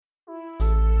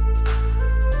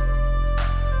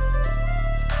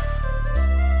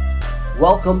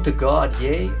Welcome to God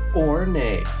Yay or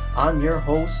Nay. I'm your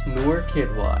host, Noor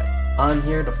Kidwai. I'm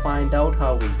here to find out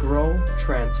how we grow,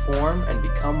 transform, and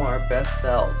become our best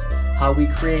selves, how we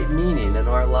create meaning in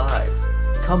our lives.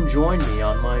 Come join me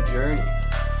on my journey.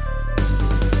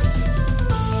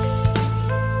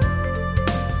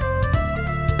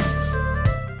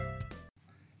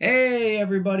 Hey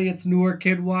everybody, it's Noor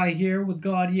Kidwai here with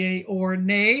God Yay or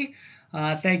Nay.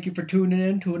 Thank you for tuning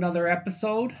in to another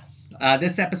episode.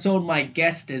 This episode, my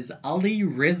guest is Ali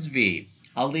Rizvi.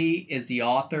 Ali is the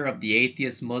author of The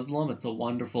Atheist Muslim. It's a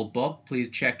wonderful book. Please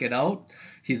check it out.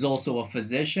 He's also a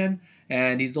physician,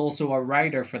 and he's also a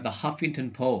writer for the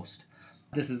Huffington Post.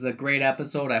 This is a great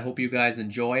episode. I hope you guys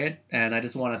enjoy it. And I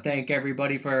just want to thank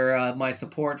everybody for my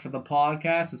support for the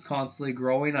podcast. It's constantly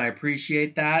growing. I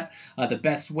appreciate that. The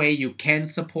best way you can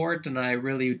support, and I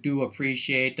really do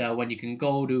appreciate when you can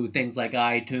go to things like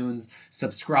iTunes,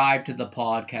 subscribe to the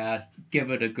podcast, give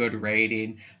it a good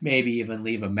rating, maybe even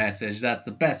leave a message. That's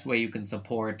the best way you can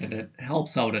support, and it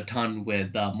helps out a ton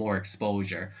with more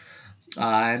exposure.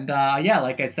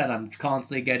 Like I said, I'm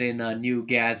constantly getting new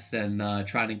guests and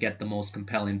trying to get the most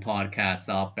compelling podcasts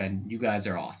up, and you guys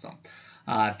are awesome.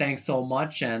 Thanks so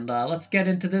much, and let's get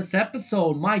into this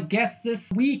episode. My guest this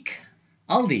week,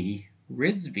 Ali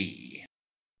Rizvi.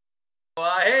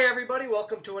 Hey everybody,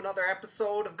 welcome to another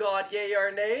episode of God Yay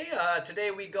or Nay.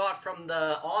 Today we got from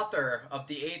the author of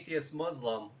The Atheist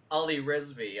Muslim, Ali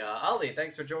Rizvi. Ali,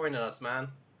 thanks for joining us, man.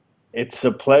 It's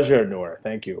a pleasure, Noor.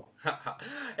 Thank you.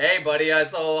 Hey, buddy.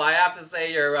 So I have to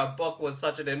say your book was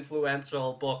such an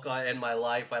influential book in my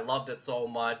life. I loved it so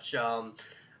much. Can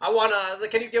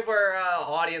you give our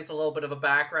audience a little bit of a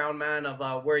background, man,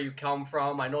 of where you come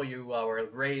from? I know you were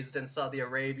raised in Saudi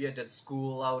Arabia, did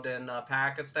school out in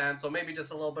Pakistan. So maybe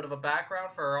just a little bit of a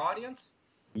background for our audience.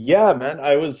 Yeah, man.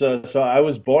 I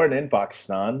was born in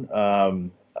Pakistan a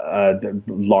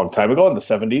long time ago in the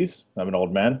 70s. I'm an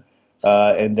old man.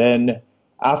 And then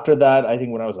after that, I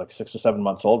think when I was like 6 or 7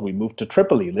 months old, we moved to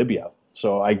Tripoli, Libya.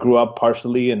 So I grew up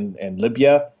partially in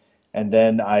Libya, and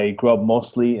then I grew up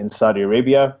mostly in Saudi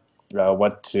Arabia.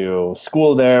 Went to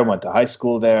school there, went to high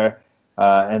school there,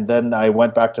 and then I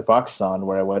went back to Pakistan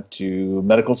where I went to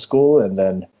medical school. And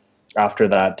then after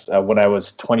that, when I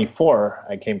was 24,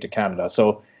 I came to Canada.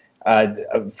 So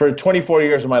for 24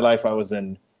 years of my life, I was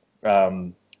in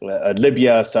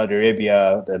Libya, Saudi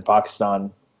Arabia, and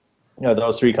Pakistan.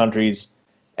 Those three countries.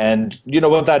 And,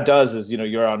 what that does is,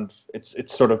 you're on,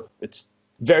 it's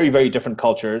very, very different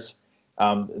cultures.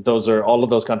 All of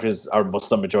those countries are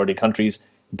Muslim majority countries,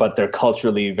 but they're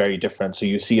culturally very different. So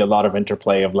you see a lot of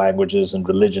interplay of languages and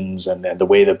religions and the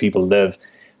way that people live.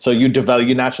 So you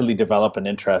naturally develop an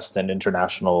interest in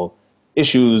international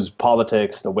issues,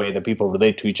 politics, the way that people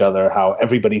relate to each other, how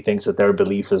everybody thinks that their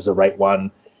belief is the right one.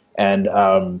 And,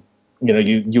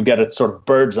 you get a sort of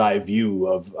bird's eye view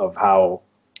of how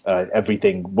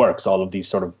everything works, all of these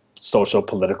sort of social,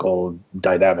 political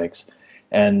dynamics.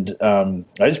 And I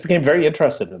just became very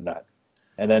interested in that.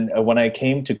 And then when I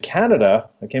came to Canada,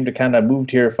 I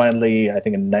moved here finally, I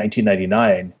think in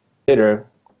 1999. Later,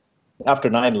 after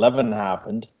 9/11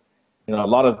 happened, a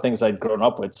lot of the things I'd grown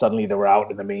up with, suddenly they were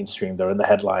out in the mainstream, they were in the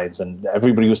headlines, and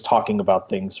everybody was talking about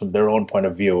things from their own point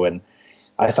of view. And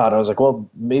I was like, well,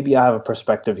 maybe I have a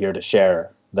perspective here to share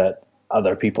that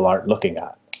other people aren't looking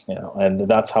at, and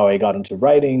that's how I got into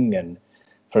writing. And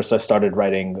first I started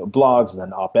writing blogs,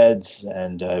 then op-eds,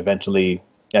 and eventually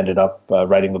ended up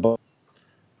writing the book.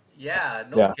 Yeah,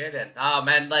 no kidding.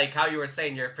 And like how you were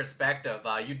saying, your perspective,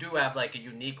 you do have like a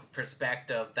unique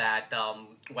perspective that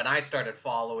when I started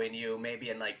following you, maybe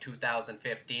in like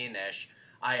 2015-ish,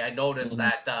 I noticed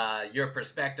that your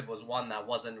perspective was one that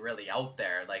wasn't really out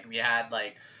there. Like we had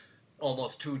like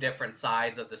almost two different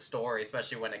sides of the story,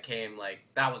 especially when it came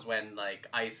that was when like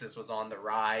ISIS was on the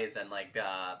rise, and like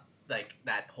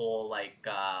that whole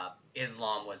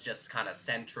Islam was just kind of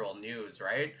central news,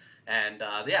 right? And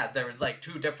there was like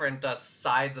two different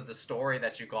sides of the story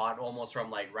that you got, almost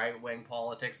from like right-wing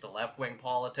politics to left-wing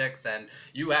politics, and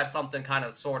you had something kind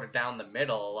of sort of down the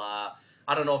middle.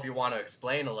 I don't know if you want to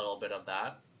explain a little bit of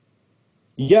that.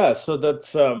 Yeah, so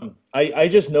that's I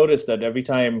just noticed that every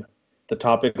time the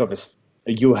topic of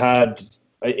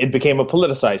it became a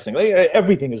politicized thing. Like,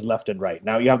 everything is left and right.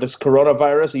 Now you have this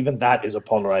coronavirus, even that is a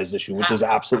polarized issue, which is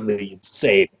absolutely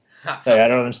insane. I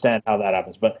don't understand how that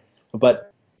happens. But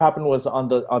what happened was on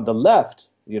the left,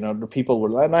 the people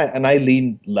were, and I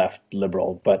lean left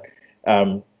liberal, but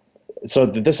so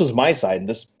this was my side, and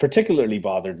this particularly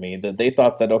bothered me, that they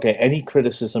thought that, okay, any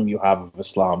criticism you have of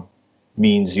Islam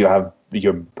means you're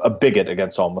a bigot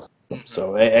against all Muslims.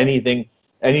 So anything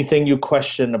anything you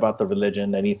question about the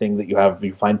religion, anything that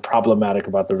you find problematic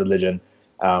about the religion,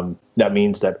 that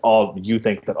means that you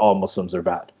think that all Muslims are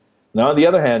bad. Now, on the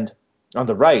other hand, on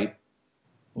the right,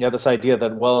 you have this idea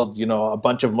that, well, a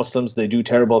bunch of Muslims, they do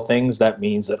terrible things. That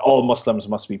means that all Muslims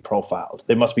must be profiled.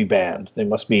 They must be banned. They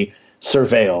must be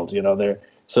surveilled.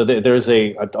 There's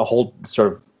a whole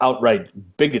sort of outright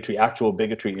bigotry, actual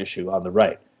bigotry issue on the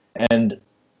right. And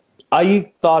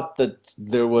I thought that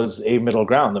there was a middle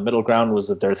ground. The middle ground was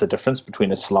that there's a difference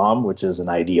between Islam, which is an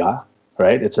idea,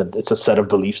 right? It's a set of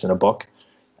beliefs in a book,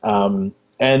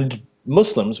 and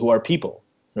Muslims, who are people,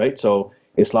 right? So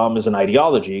Islam is an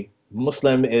ideology.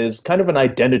 Muslim is kind of an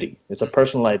identity. It's a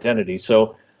personal identity.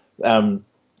 So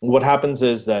what happens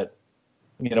is that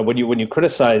when you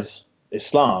criticize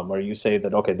Islam, or you say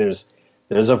that, okay, there's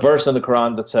a verse in the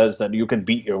Quran that says that you can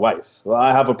beat your wife. Well,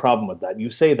 I have a problem with that. You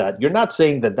say that. You're not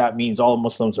saying that means all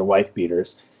Muslims are wife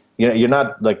beaters. You're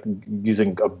not like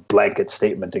using a blanket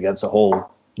statement against a whole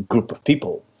group of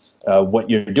people. What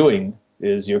you're doing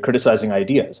is you're criticizing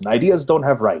ideas. And ideas don't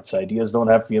have rights. Ideas don't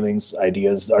have feelings.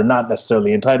 Ideas are not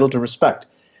necessarily entitled to respect.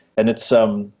 And it's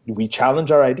we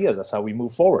challenge our ideas. That's how we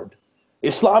move forward.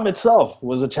 Islam itself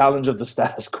was a challenge of the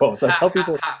status quo. So I tell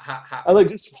people,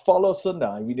 just follow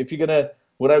Sunnah. I mean, if you're going to,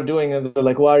 what I'm doing, and they're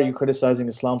like, why are you criticizing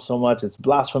Islam so much? It's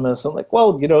blasphemous. I'm like,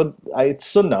 well, it's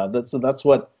Sunnah. That's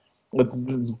what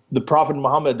the Prophet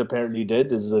Muhammad apparently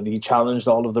did, is that he challenged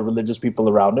all of the religious people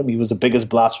around him. He was the biggest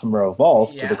blasphemer of all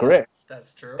to the Quran.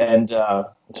 That's true. And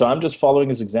so I'm just following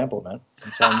his example, man.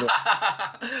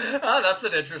 That's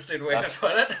an interesting way to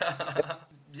put it.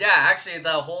 Yeah, actually, the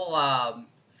whole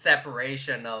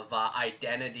separation of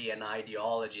identity and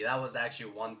ideology, that was actually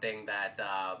one thing that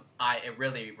it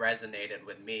really resonated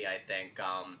with me, I think.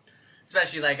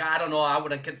 Especially, I don't know, I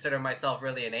wouldn't consider myself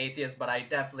really an atheist, but I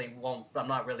definitely I'm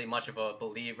not really much of a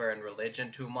believer in religion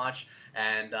too much.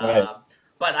 And right.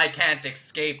 But I can't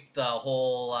escape the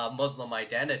whole Muslim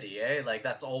identity,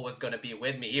 that's always going to be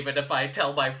with me. Even if I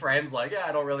tell my friends,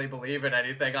 I don't really believe in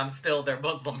anything, I'm still their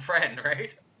Muslim friend,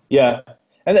 right? Yeah.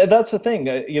 And that's the thing,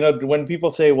 when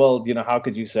people say, well, how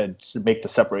could you make the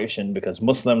separation because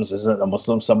Muslims isn't a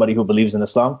Muslim somebody who believes in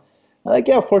Islam? I'm like,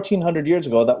 yeah, 1,400 years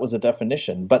ago, that was a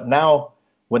definition. But now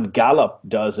when Gallup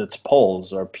does its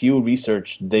polls, or Pew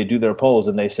Research, they do their polls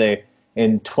and they say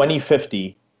in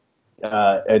 2050,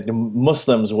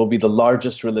 Muslims will be the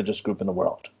largest religious group in the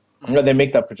world. They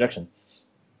make that projection.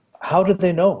 How did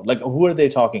they know? Who are they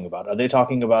talking about? Are they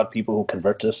talking about people who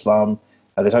convert to Islam?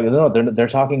 Are they talking? No, they're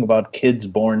talking about kids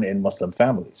born in Muslim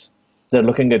families. They're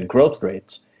looking at growth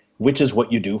rates, which is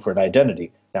what you do for an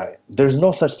identity. Now, there's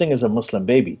no such thing as a Muslim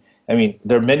baby. I mean,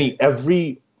 there are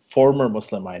every former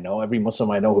Muslim I know, every Muslim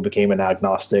I know who became an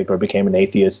agnostic or became an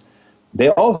atheist, they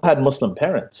all had Muslim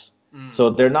parents. So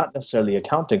they're not necessarily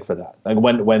accounting for that.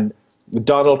 When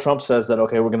Donald Trump says that,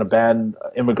 okay, we're going to ban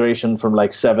immigration from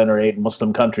 7 or 8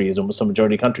 Muslim countries or Muslim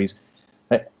majority countries,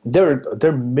 there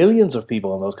are millions of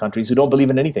people in those countries who don't believe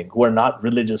in anything, who are not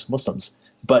religious Muslims.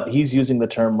 But he's using the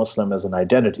term Muslim as an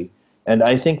identity. And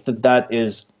I think that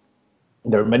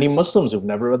there are many Muslims who've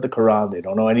never read the Quran. They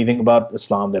don't know anything about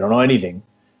Islam. They don't know anything.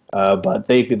 But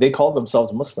they call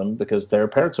themselves Muslim because their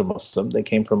parents are Muslim. They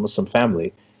came from a Muslim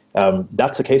family.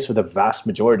 That's the case for the vast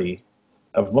majority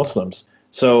of Muslims.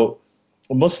 So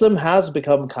Muslim has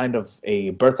become kind of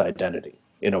a birth identity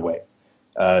in a way.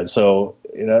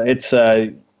 It's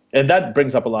and that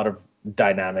brings up a lot of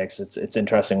dynamics. It's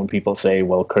interesting when people say,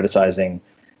 well, criticizing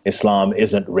Islam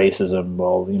isn't racism.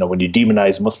 Well, when you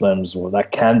demonize Muslims, well,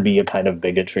 that can be a kind of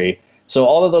bigotry. So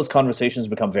all of those conversations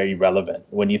become very relevant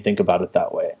when you think about it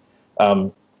that way.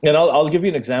 And I'll give you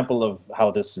an example of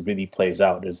how this really plays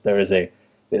out. There's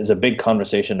a big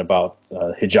conversation about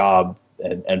hijab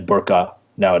and burqa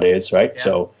nowadays, right? Yeah.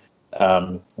 So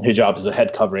hijab is a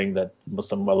head covering that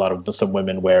a lot of Muslim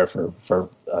women wear for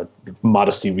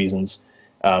modesty reasons.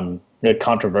 A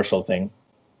controversial thing,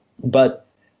 but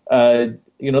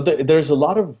there's a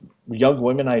lot of young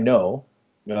women I know,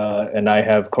 and I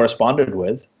have corresponded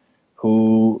with,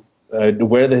 who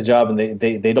wear the hijab and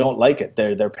they don't like it.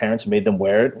 Their parents made them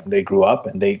wear it. They grew up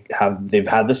and they've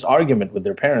had this argument with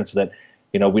their parents that,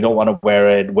 we don't want to wear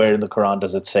it. Where in the Quran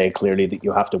does it say clearly that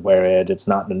you have to wear it? It's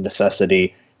not a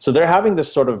necessity. So they're having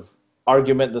this sort of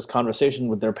argument, this conversation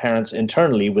with their parents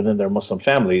internally within their Muslim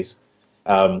families,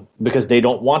 because they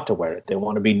don't want to wear it. They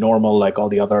want to be normal like all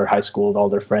the other high school, all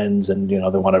their friends, and they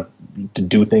want to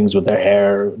do things with their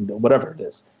hair, whatever it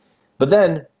is. But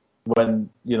then when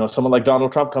someone like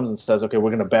Donald Trump comes and says, okay, we're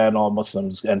going to ban all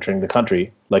Muslims entering the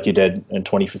country, like he did in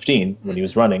 2015 when he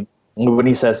was running, when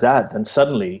he says that, then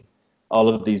suddenly all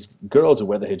of these girls who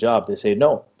wear the hijab, they say,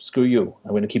 no, screw you, I'm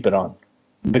going to keep it on.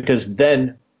 because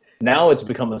then now it's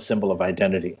become a symbol of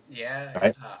identity, Yeah.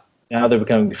 right? Now they're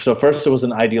becoming, so first it was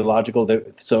an ideological,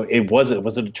 so was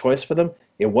it a choice for them?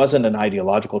 It wasn't an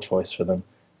ideological choice for them,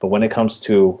 but when it comes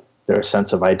to their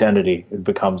sense of identity, it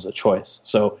becomes a choice.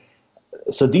 So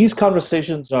these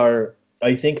conversations are,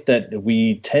 I think that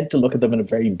we tend to look at them in a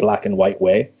very black and white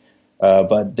way,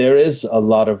 but there is a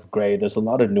lot of gray, there's a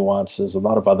lot of nuances, a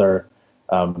lot of other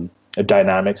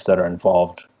dynamics that are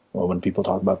involved when people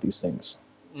talk about these things.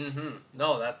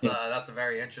 No, Yeah. that's a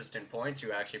very interesting point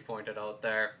you actually pointed out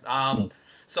there. Mm.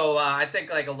 So I think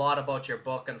like a lot about your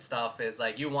book and stuff is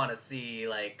like you want to see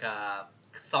like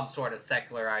some sort of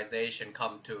secularization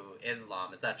come to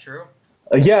Islam. Is that true?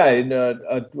 Yeah,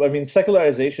 I mean,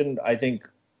 secularization, I think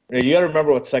you got to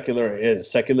remember what secular is.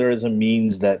 Secularism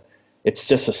means that it's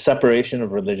just a separation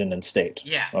of religion and state.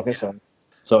 Yeah, Okay, yeah.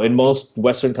 so in most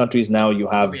Western countries now, you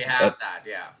We have a have that,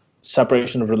 yeah.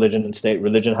 separation of religion and state.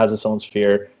 Religion has its own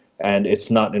sphere, and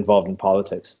it's not involved in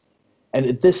politics.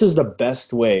 And this is the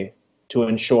best way to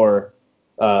ensure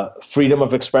freedom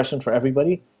of expression for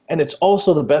everybody, and it's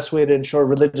also the best way to ensure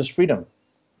religious freedom.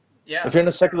 Yeah. If you're in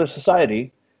a secular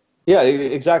society, yeah,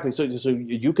 exactly. So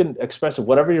you can express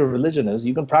whatever your religion is.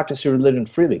 You can practice your religion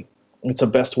freely. It's the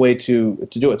best way to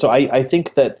do it. So I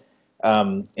think that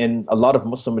in a lot of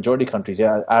Muslim majority countries,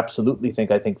 yeah, I absolutely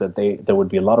think I think that there would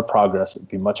be a lot of progress. It would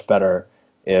be much better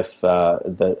if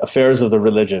the affairs of the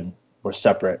religion were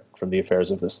separate from the affairs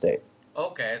of the state.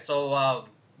 Okay, so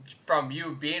from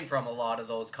you being from a lot of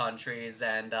those countries,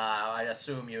 and I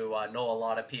assume you know a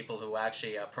lot of people who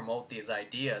actually promote these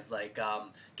ideas. Like,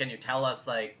 can you tell us,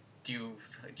 like, do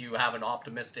you have an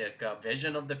optimistic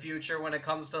vision of the future when it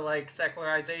comes to like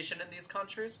secularization in these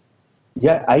countries?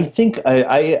 Yeah, I think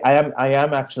I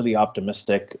am actually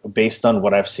optimistic based on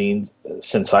what I've seen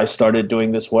since I started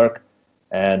doing this work,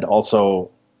 and also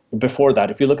before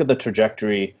that. If you look at the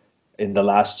trajectory in the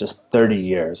last just 30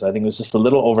 years, I think it was just a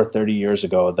little over 30 years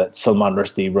ago that Salman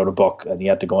Rushdie wrote a book and he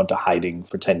had to go into hiding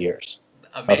for 10 years.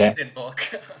 Okay. Amazing book.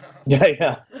 Yeah,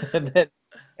 yeah.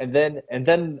 And then,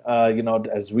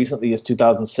 as recently as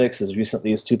 2006, as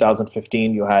recently as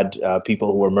 2015, you had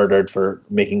people who were murdered for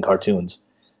making cartoons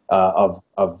of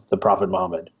the Prophet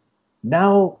Muhammad.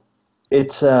 Now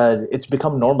it's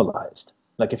become normalized.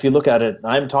 Like if you look at it,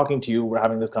 I'm talking to you, we're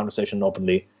having this conversation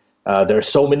openly. There are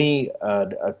so many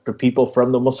people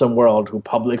from the Muslim world who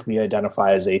publicly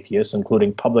identify as atheists,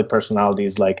 including public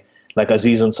personalities like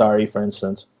Aziz Ansari, for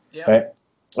instance, Yeah,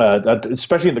 right?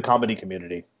 Especially in the comedy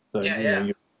community. So, yeah,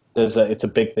 yeah. it's a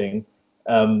big thing.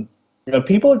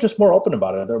 People are just more open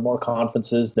about it. There are more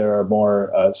conferences. There are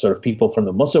more sort of people from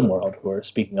the Muslim world who are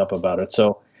speaking up about it.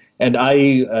 So, and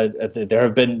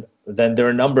there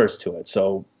are numbers to it.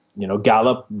 So,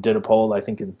 Gallup did a poll, I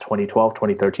think in 2012,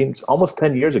 2013, it's almost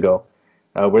 10 years ago,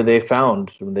 where they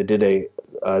found, when they did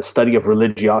a study of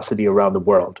religiosity around the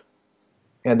world,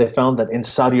 and they found that in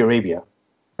Saudi Arabia,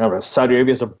 remember, Saudi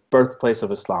Arabia is a birthplace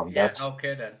of Islam. Yeah, That's no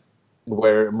kidding.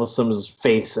 where Muslims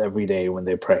face every day when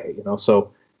they pray.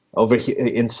 So over here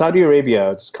in Saudi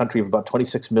Arabia, it's a country of about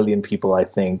 26 million people, I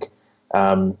think.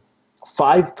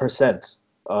 5%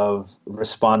 of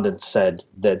respondents said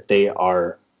that they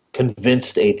are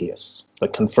convinced atheists,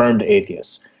 like confirmed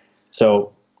atheists.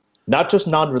 So not just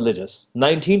non-religious.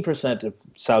 19% of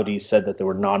Saudis said that they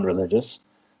were non-religious,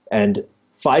 and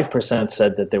 5%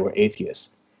 said that they were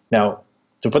atheists. Now,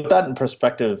 to put that in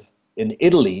perspective, in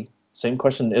Italy, same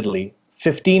question in Italy,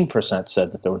 15%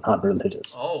 said that they were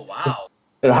non-religious. Oh, wow.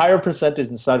 A higher percentage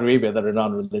in Saudi Arabia that are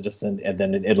non-religious than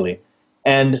in Italy.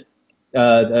 And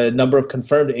the number of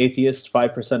confirmed atheists,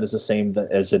 5% is the same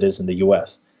as it is in the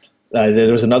US.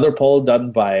 There was another poll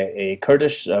done by a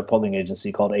Kurdish polling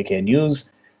agency called AK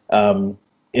News in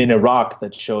Iraq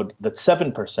that showed that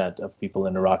 7% of people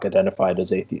in Iraq identified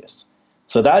as atheists.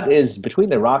 So that is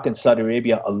between Iraq and Saudi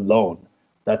Arabia alone.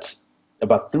 That's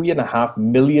about 3.5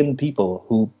 million people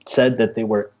who said that they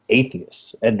were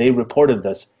atheists, and they reported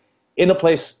this in a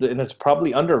place, and it's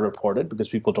probably underreported because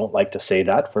people don't like to say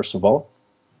that, first of all.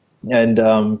 And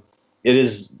it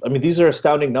is, I mean, these are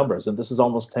astounding numbers, and this is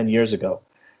almost 10 years ago.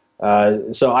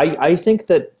 So I think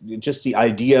that just the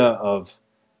idea of,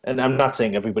 and I'm not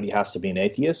saying everybody has to be an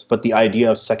atheist, but the idea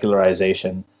of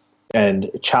secularization and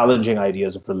challenging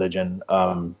ideas of religion,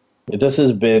 this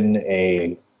has been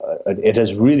it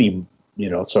has really,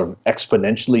 sort of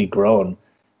exponentially grown,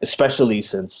 especially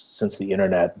since the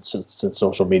internet, since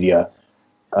social media.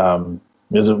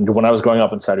 When I was growing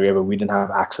up in Saudi Arabia, we didn't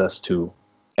have access to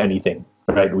anything,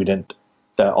 right? We didn't.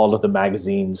 All of the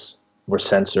magazines were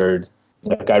censored.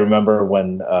 Like I remember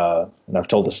when, and I've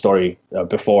told the story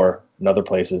before in other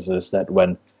places, is that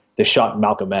when they shot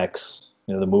Malcolm X,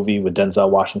 the movie with Denzel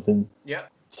Washington. Yeah.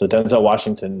 So Denzel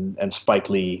Washington and Spike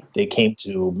Lee, they came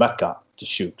to Mecca to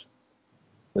shoot,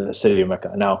 in the city of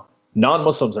Mecca. Now,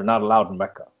 non-Muslims are not allowed in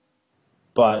Mecca,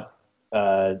 but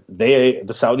the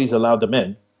Saudis allowed them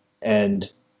in,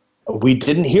 and we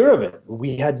didn't hear of it.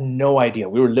 We had no idea.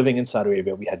 We were living in Saudi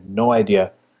Arabia. We had no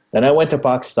idea. Then I went to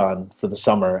Pakistan for the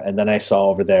summer, and then I saw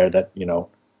over there that,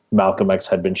 Malcolm X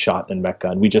had been shot in Mecca,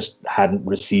 and we just hadn't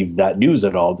received that news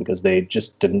at all because they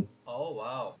just didn't. Oh,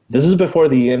 wow. This is before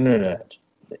the internet.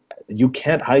 You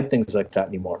can't hide things like that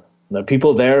anymore. The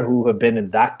people there who have been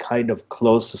in that kind of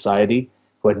closed society,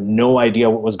 who had no idea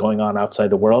what was going on outside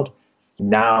the world,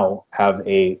 now have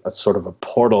a sort of a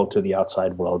portal to the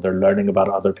outside world. They're learning about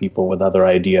other people with other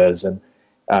ideas, and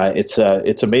it's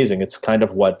amazing. It's kind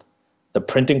of what the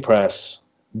printing press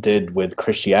did with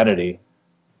Christianity,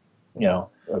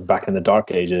 back in the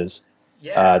Dark Ages.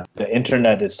 Yeah. The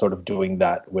internet is sort of doing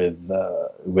that with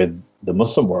the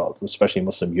Muslim world, especially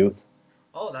Muslim youth.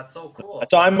 Oh, that's so cool.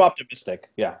 So I'm optimistic.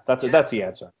 Yeah, that's the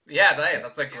answer. Yeah,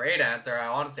 that's a great answer.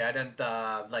 Honestly, I didn't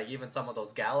like even some of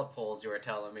those Gallup polls you were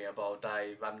telling me about.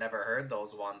 I've never heard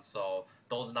those ones, so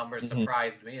those numbers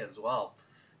surprised me as well.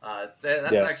 That's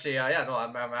actually no,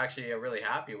 I'm actually really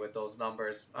happy with those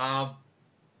numbers.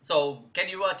 So can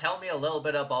you tell me a little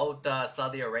bit about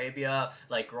Saudi Arabia,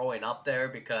 like growing up there?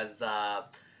 Because I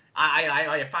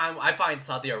find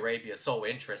Saudi Arabia so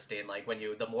interesting. Like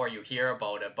the more you hear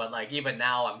about it, but like even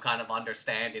now I'm kind of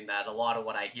understanding that a lot of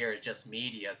what I hear is just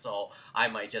media. So I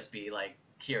might just be like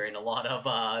hearing a lot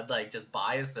of like just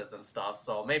biases and stuff.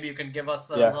 So maybe you can give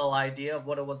us a little idea of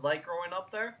what it was like growing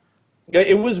up there.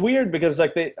 It was weird because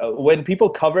like when people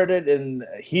covered it in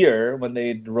here, when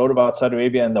they wrote about Saudi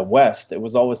Arabia in the West, it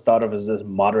was always thought of as this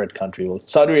moderate country. Well,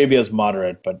 Saudi Arabia is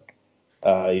moderate, but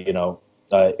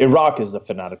Iraq is the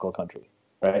fanatical country,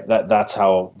 right? That's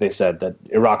how they said that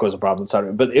Iraq was a problem in Saudi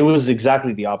Arabia. But it was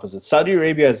exactly the opposite. Saudi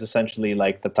Arabia is essentially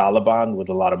like the Taliban with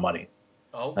a lot of money.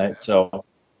 Okay. Right? So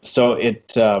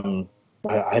it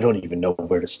I don't even know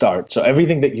where to start. So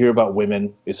everything that you hear about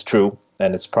women is true,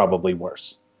 and it's probably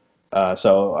worse.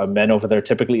 So men over there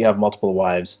typically have multiple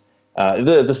wives.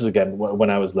 This is, again, when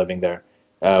I was living there.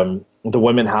 The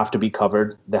women have to be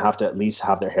covered. They have to at least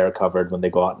have their hair covered when they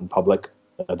go out in public.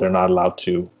 They're not allowed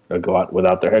to go out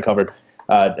without their hair covered.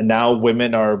 Now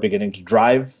women are beginning to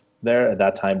drive there. At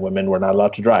that time, women were not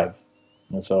allowed to drive.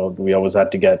 And so we always had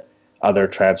to get other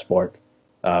transport.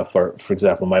 For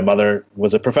example, my mother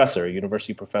was a professor, a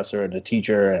university professor and a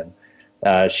teacher,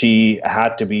 and she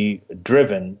had to be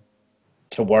driven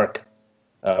to work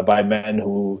by men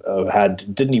who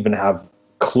didn't even have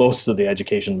close to the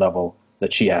education level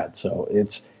that she had. So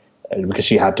it's because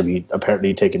she had to be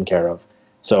apparently taken care of.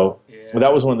 So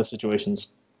that was one of the situations.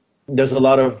 There's a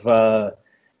lot of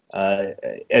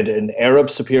an Arab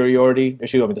superiority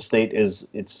issue. I mean,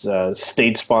 it's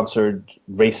state-sponsored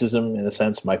racism in a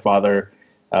sense. My father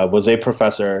was a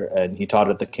professor, and he taught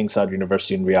at the King Saud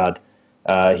University in Riyadh.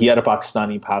 He had a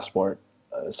Pakistani passport,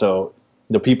 so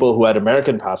the people who had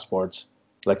American passports,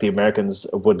 like the Americans,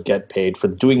 would get paid for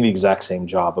doing the exact same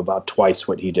job, about twice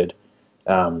what he did.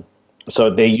 So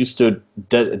they used to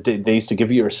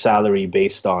give you your salary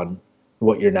based on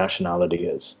what your nationality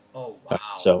is. Oh, wow.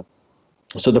 So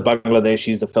the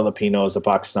Bangladeshis, the Filipinos, the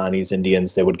Pakistanis,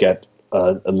 Indians, they would get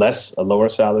a lower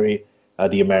salary.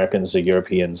 The Americans, the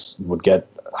Europeans would get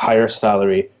higher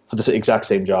salary for the exact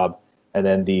same job, and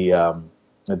then the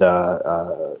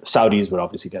Saudis would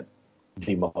obviously get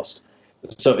the most.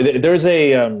 So there's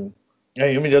I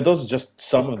mean, those are just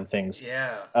some of the things.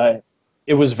 Yeah.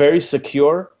 It was very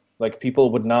secure. Like people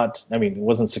would not. I mean, it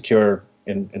wasn't secure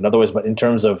in other ways, but in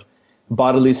terms of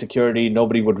bodily security,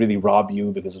 nobody would really rob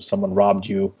you, because if someone robbed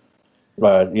you,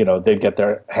 they'd get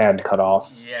their hand cut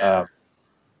off. Yeah.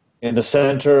 In the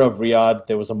center of Riyadh,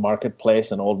 there was a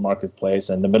marketplace, an old marketplace.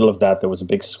 And in the middle of that, there was a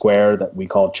big square that we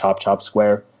called Chop Chop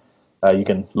Square. You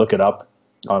can look it up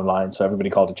online. So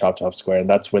everybody called it Chop Chop Square. And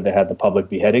that's where they had the public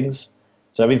beheadings.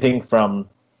 So everything from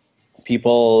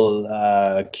people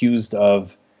accused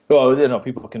of,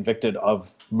 people convicted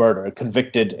of murder,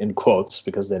 convicted in quotes,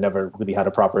 because they never really had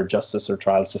a proper justice or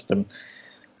trial system.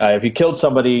 If you killed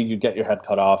somebody, you'd get your head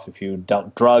cut off. If you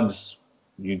dealt drugs,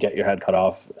 you get your head cut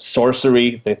off.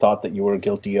 Sorcery, if they thought that you were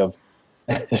guilty of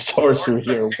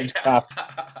sorcery or witchcraft.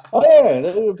 Oh yeah,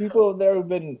 there were people there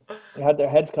who had their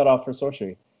heads cut off for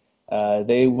sorcery.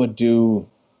 They would do,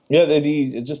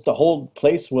 just the whole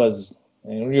place was.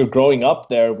 When you were growing up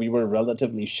there, we were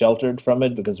relatively sheltered from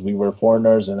it because we were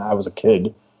foreigners, and I was a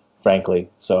kid, frankly.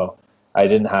 So I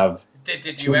didn't have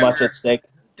too much at stake.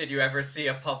 Did you ever see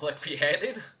a public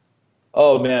beheading?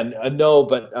 Oh man, no,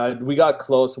 but we got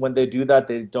close. When they do that,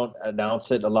 they don't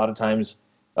announce it. A lot of times,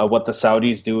 what the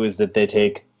Saudis do is that they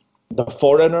take the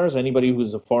foreigners, anybody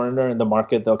who's a foreigner in the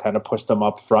market, they'll kind of push them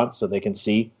up front so they can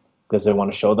see because they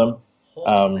want to show them.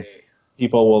 Um, Holy.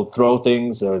 People will throw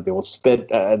things, or they will spit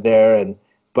there, and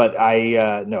but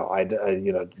I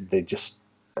no, they just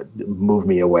moved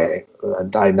me away.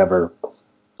 I never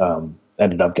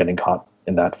ended up getting caught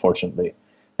in that, fortunately.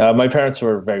 My parents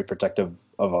were very protective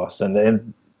of us,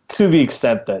 and to the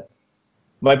extent that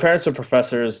my parents are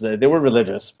professors, they were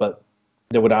religious, but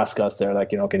they would ask us, they're like,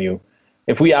 can you,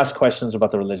 if we ask questions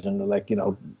about the religion, they're like,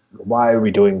 why are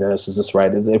we doing this? Is this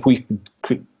right? If we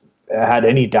had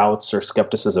any doubts or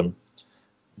skepticism,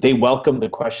 they welcome the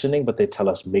questioning, but they tell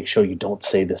us, make sure you don't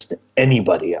say this to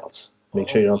anybody else. Make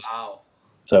sure Oh you don't. wow.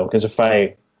 So, because if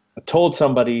I told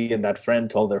somebody and that friend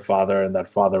told their father and that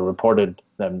father reported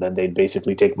them, then they'd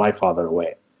basically take my father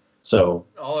away. So,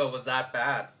 Oh, it was that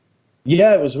bad.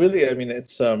 yeah, it was really, I mean,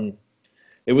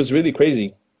 it was really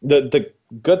crazy. The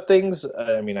good things,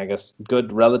 I mean, I guess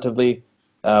good relatively,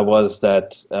 was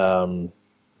that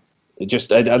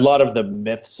just a lot of the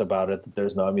myths about it. That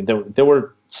there's no, I mean, there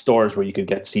were stores where you could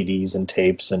get CDs and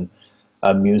tapes and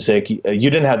music. You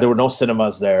didn't have, there were no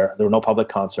cinemas there. There were no public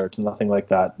concerts, nothing like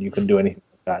that. You couldn't do Mhm. anything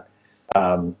like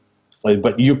that.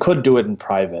 But you could do it in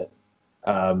private.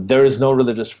 There is no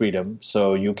religious freedom,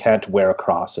 so you can't wear a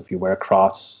cross. If you wear a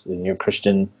cross and you're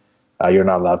Christian, you're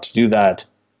not allowed to do that.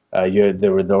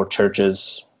 There were no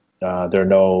churches. There are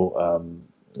no,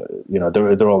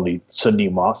 there are only Sunni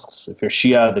mosques. If you're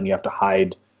Shia, then you have to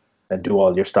hide and do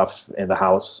all your stuff in the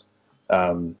house.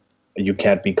 You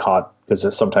can't be caught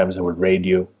because sometimes it would raid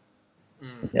you.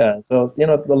 Mm. Yeah, so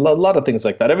a lot of things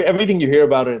like that. Everything you hear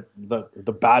about it,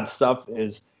 the bad stuff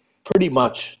is pretty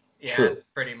much Yeah, true. it's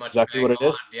pretty much Exactly bang what it on.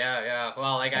 is. Yeah, yeah.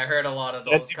 Well, like I heard a lot of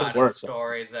those It's even kind of worse.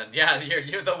 stories, and yeah,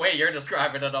 you the way you're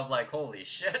describing it, I'm like, holy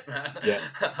shit, man. Yeah,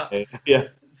 yeah, yeah.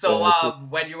 So, It's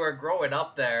when you were growing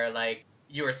up there, like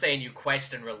you were saying, you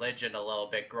questioned religion a little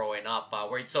bit growing up.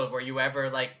 Were you ever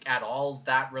like at all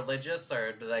that religious,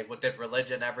 or did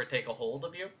religion ever take a hold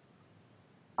of you?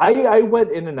 I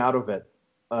went in and out of it.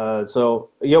 So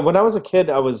yeah, when I was a kid,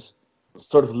 I was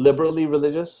sort of liberally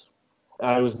religious.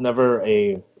 I was never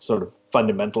a sort of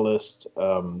fundamentalist.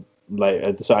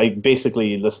 So I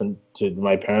basically listened to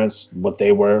my parents, what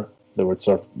they were. They were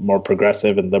sort of more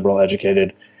progressive and liberal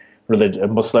educated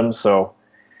religion Muslims. So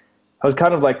I was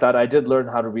kind of like that. I did learn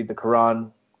how to read the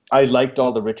Quran. I liked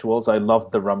all the rituals. I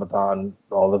loved the Ramadan,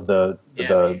 all of Yeah,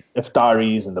 the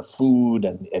iftaris and the food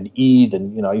and Eid,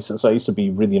 and I used to be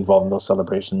really involved in those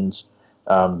celebrations.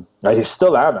 I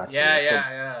still am actually. yeah, I still,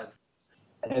 yeah,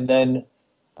 and then,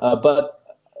 but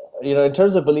in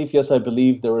terms of belief, yes, I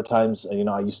believe there were times.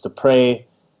 I used to pray.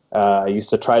 I used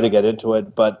to try to get into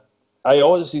it, but I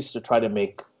always used to try to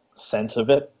make sense of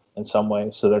it in some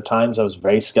way. So there are times I was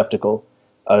very skeptical.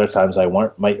 Other times I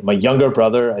weren't. My younger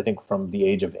brother, I think from the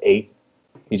age of 8,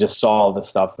 he just saw all this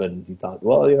stuff and he thought,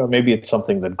 well, maybe it's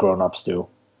something that grown-ups do.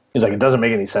 He's like, it doesn't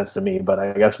make any sense to me, but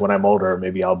I guess when I'm older,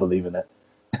 maybe I'll believe in it.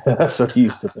 That's what he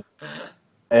used to think. yeah.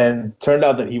 And turned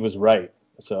out that he was right.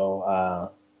 So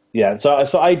yeah,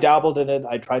 so I dabbled in it.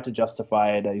 I tried to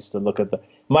justify it. I used to look at the.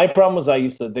 My problem was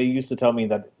they used to tell me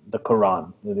that the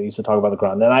Quran. They used to talk about the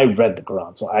Quran. Then I read the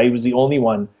Quran, so I was the only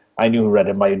one I knew who read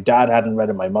it. My dad hadn't read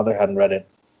it. My mother hadn't read it.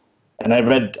 And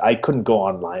I couldn't go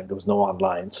online. There was no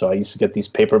online. So I used to get these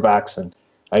paperbacks and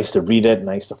I used to read it and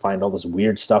I used to find all this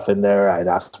weird stuff in there. I'd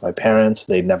ask my parents.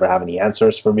 They'd never have any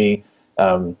answers for me.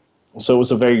 So it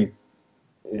was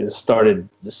it started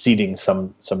seeding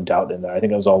some doubt in there. I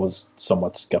think I was always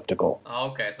somewhat skeptical.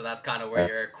 Okay, so that's kind of where Uh,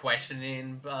 your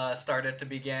questioning started to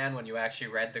begin when you actually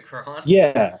read the Quran.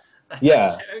 yeah, That's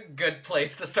yeah. a good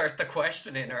place to start the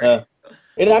questioning, right? Uh,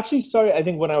 it actually started, I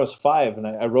think, when I was 5, and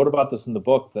I wrote about this in the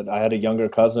book that I had a younger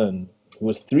cousin who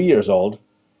was 3 years old,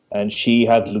 and she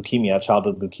had leukemia,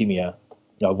 childhood leukemia,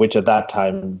 which at that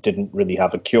time didn't really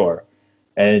have a cure.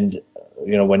 And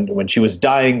when she was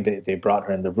dying, they brought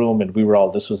her in the room, and we were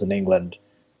all. This was in England.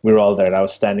 We were all there, and I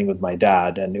was standing with my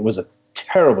dad, and it was a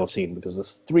terrible scene because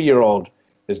this 3-year-old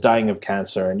is dying of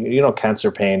cancer, and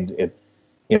cancer pain.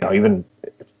 Even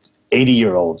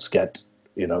 80-year-olds get.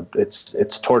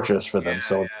 It's torturous for them. Yeah,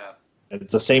 So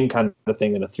it's the same kind of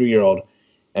thing in a 3-year-old,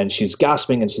 and she's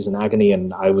gasping and she's in agony.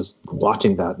 And I was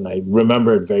watching that, and I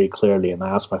remember it very clearly. And I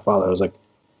asked my father, I was like,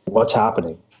 "What's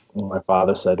happening?" And my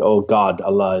father said, "Oh God,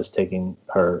 Allah is taking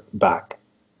her back.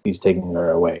 He's taking her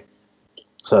away."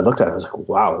 So I looked at it. I was like,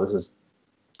 "Wow, this is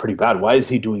pretty bad. Why is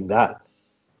he doing that?"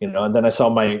 And then I saw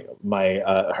my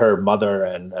her mother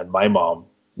and my mom,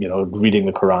 reading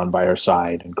the Quran by her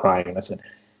side and crying. And I said,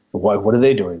 What are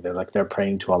they doing? They're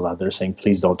praying to Allah. They're saying,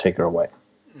 please don't take her away.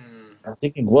 Mm. I'm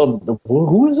thinking, well,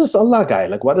 who is this Allah guy?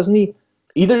 Like, why doesn't he?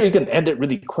 Either you can end it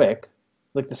really quick,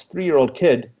 like this 3-year-old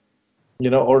kid,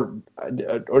 or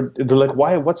they're like,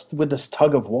 why? What's with this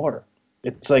tug of war?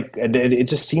 It's like, and it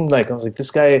just seemed like I was like,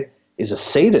 this guy is a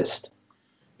sadist.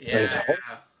 Like, Yeah, yeah.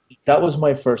 that was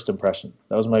my first impression.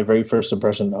 That was my very first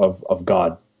impression of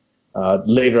God.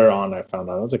 Later on, I found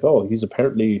out I was like, oh, he's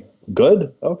apparently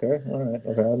good. Okay, all right,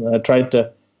 okay. And I tried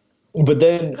to, but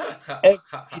then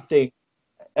everything,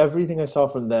 everything I saw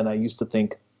from then, I used to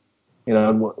think,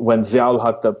 when Ziaul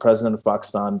Haq, the president of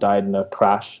Pakistan, died in a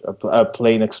crash, a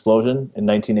plane explosion in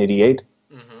 1988.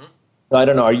 Mm-hmm. I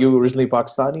don't know. Are you originally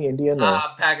Pakistani, Indian, or?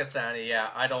 Pakistani, yeah.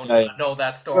 I don't Yeah. know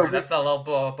that story. That's a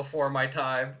little before my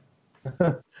time.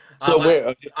 So I,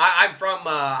 where? I'm from,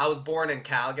 I was born in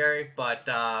Calgary, but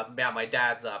yeah, my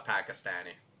dad's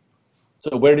Pakistani.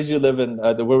 So where did you live in?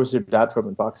 Where was your dad from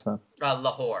in Pakistan?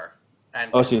 Lahore. And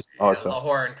Oh, she's yeah, awesome.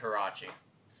 Lahore and Karachi.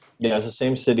 Yeah, it's the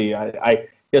same city.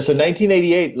 Yeah. So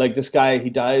 1988, like this guy, he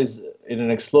dies in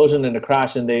an explosion in a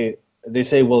crash, and they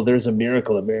say, well, there's a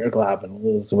miracle. A miracle happened.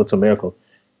 What's a miracle?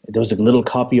 There was a little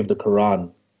copy of the Quran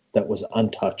that was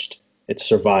untouched. It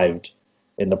survived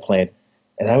in the plane.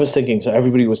 And I was thinking, so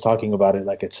everybody was talking about it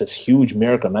like it's this huge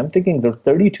miracle. And I'm thinking there were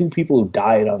 32 people who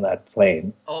died on that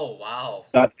plane. Oh, wow.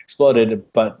 Got exploded,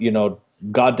 but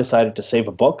God decided to save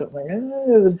a book. I'm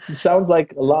like, it sounds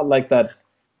like a lot like that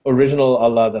original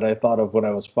Allah that I thought of when I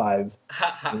was 5.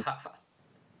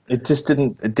 It just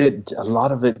didn't. It did a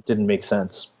lot of it didn't make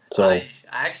sense. So I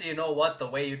actually, you know what? The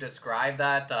way you describe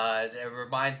that, it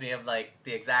reminds me of like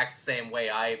the exact same way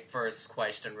I first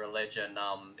questioned religion.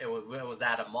 It was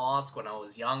at a mosque when I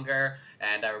was younger,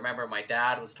 and I remember my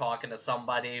dad was talking to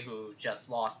somebody who just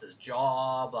lost his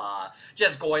job,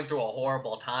 just going through a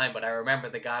horrible time. But I remember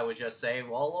the guy was just saying,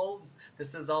 "Well, oh,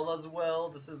 this is Allah's will.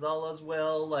 This is Allah's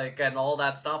will," like, and all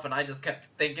that stuff. And I just kept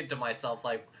thinking to myself,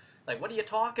 like, what are you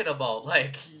talking about?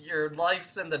 Like, your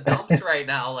life's in the dumps right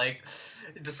now. Like,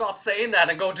 just stop saying that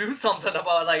and go do something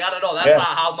about it. Like, I don't know. That's yeah,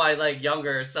 not how my like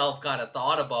younger self kind of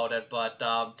thought about it. But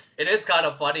it is kind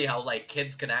of funny how like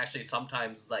kids can actually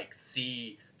sometimes like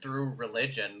see through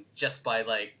religion just by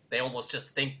like they almost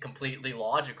just think completely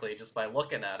logically just by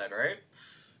looking at it, right?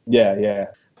 yeah.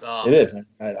 It Um, is.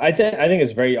 I think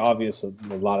it's very obvious a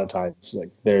lot of times.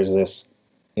 Like there's this,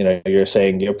 you're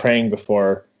saying you're praying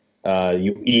before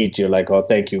you eat. You're like, oh,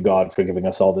 thank you, God, for giving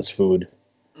us all this food.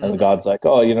 And mhm. God's like,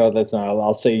 oh, that's not.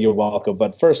 I'll say you're welcome,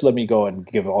 but first let me go and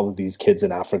give all of these kids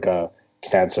in Africa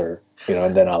cancer,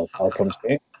 and then I'll come.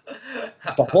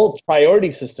 The whole priority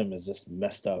system is just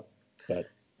messed up. But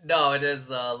No, it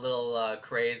is a little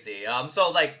crazy.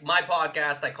 So like my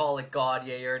podcast, I call it God,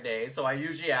 Yay or Nay. So I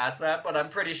usually ask that, but I'm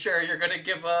pretty sure you're gonna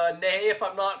give a nay if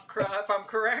if I'm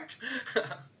correct.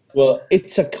 well,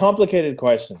 it's a complicated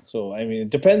question. So I mean, it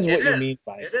depends It what you is. mean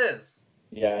by. It is.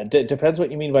 Yeah, it depends what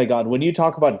you mean by God. When you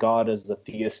talk about God as the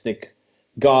theistic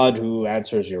God who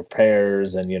answers your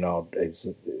prayers and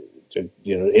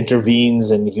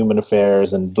intervenes in human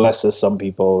affairs and blesses some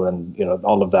people and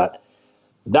all of that,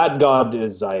 that God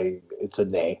it's a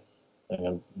nay.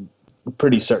 I'm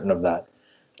pretty certain of that.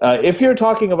 If you're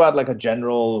talking about like a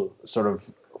general sort of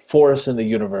force in the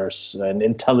universe and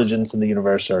intelligence in the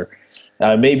universe, or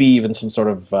maybe even some sort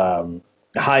of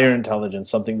higher intelligence,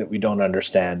 something that we don't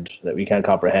understand, that we can't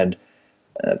comprehend,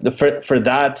 for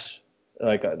that,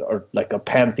 or like a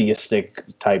pantheistic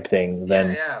type thing, Yeah,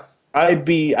 then yeah. I'd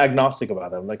be agnostic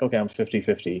about it. I'm like, okay, I'm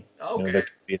 50-50. Okay. There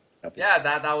could be, Yeah,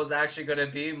 that was actually gonna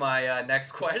be my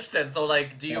next question. So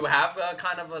like, do yeah. you have a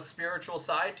kind of a spiritual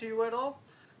side to you at all?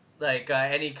 Like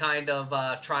any kind of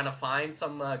trying to find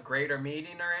some greater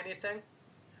meaning or anything?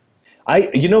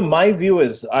 My view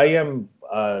is I'm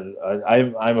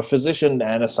a physician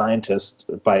and a scientist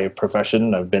by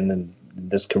profession. I've been in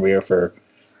this career for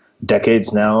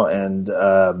decades now, and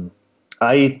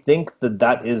I think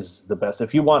that is the best.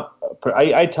 If you want,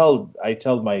 I tell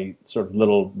my sort of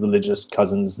little religious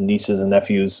cousins, nieces, and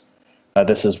nephews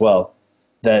this as well,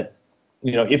 that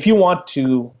if you want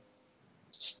to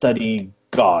study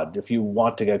God, if you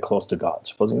want to get close to God,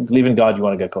 supposing you believe in God, you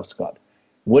want to get close to God.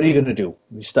 What are you going to do?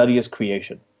 You study His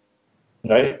creation,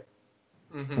 right?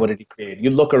 Mm-hmm. What did He create? You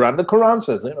look around. The Quran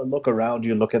says, look around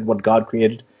you, look at what God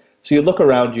created. So you look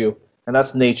around you, and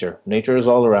that's nature. Nature is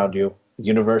all around you. The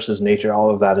universe is nature. All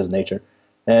of that is nature,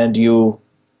 and you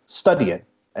study it,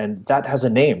 and that has a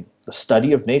name. The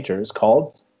study of nature is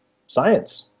called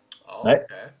science, Oh, right?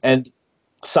 okay. And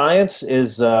science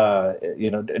is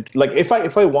like if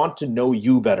I want to know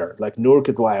you better, like Noor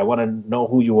Kitwai, I want to know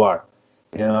who you are,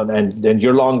 and then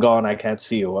you're long gone, I can't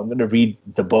see you. I'm going to read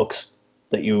the books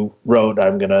that you wrote.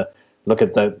 I'm going to look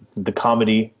at the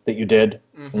comedy that you did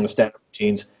and the stand-up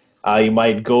routines. You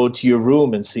might go to your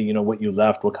room and see, what you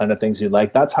left, what kind of things you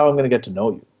like. That's how I'm going to get to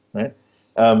know you, right?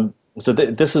 So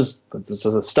this is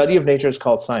a study of nature is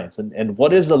called science. And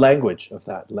what is the language of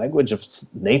that? Language of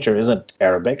nature isn't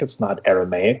Arabic. It's not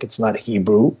Aramaic. It's not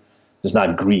Hebrew. It's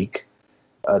not Greek.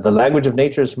 The language of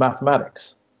nature is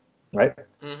mathematics, right?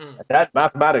 That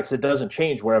mathematics, it doesn't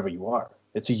change wherever you are.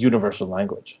 It's a universal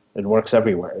language. It works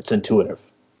everywhere. It's intuitive.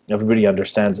 Everybody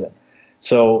understands it.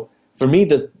 So for me,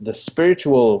 the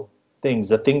spiritual things,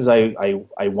 the things I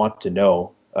want to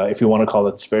know, if you want to call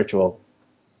it spiritual,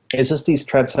 is just these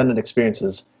transcendent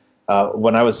experiences.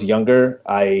 When I was younger,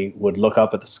 I would look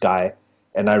up at the sky,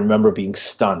 and I remember being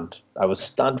stunned. I was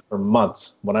stunned for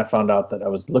months when I found out that I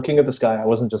was looking at the sky. I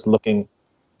wasn't just looking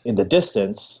in the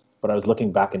distance, but I was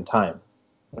looking back in time,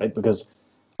 right? Because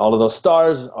all of those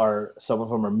stars some of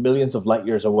them are millions of light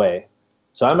years away.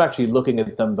 So I'm actually looking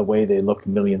at them the way they looked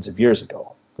millions of years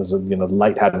ago, because the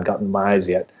light hadn't gotten in my eyes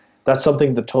yet. That's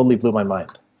something that totally blew my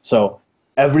mind. So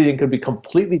everything could be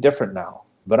completely different now,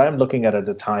 but I'm looking at it at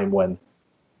a time when,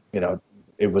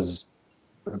 it was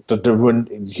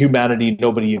when humanity,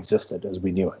 nobody existed as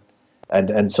we knew it.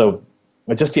 And so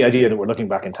just the idea that we're looking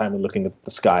back in time and looking at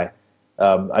the sky,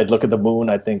 I'd look at the moon,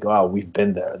 I'd think, wow, we've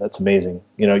been there. That's amazing.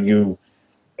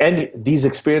 And these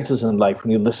experiences in life, when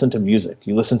you listen to music,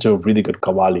 you listen to a really good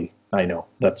qawwali. I know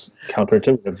that's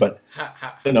counterintuitive, but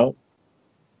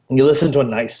you listen to a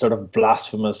nice sort of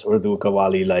blasphemous Urdu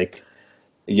qawwali like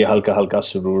Ye Halka Halka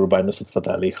Surur by Nusrat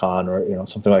Fateh Ali Khan, or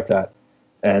something like that,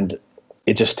 and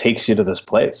it just takes you to this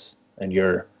place, and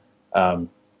you're so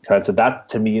that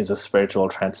to me is a spiritual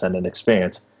transcendent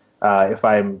experience. If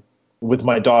I'm with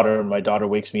my daughter, and my daughter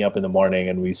wakes me up in the morning,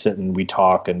 and we sit and we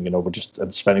talk, and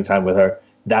I'm spending time with her.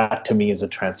 That to me is a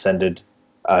transcended.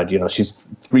 She's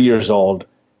 3 years old,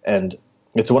 and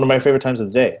it's one of my favorite times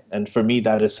of the day. And for me,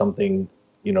 that is something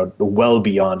well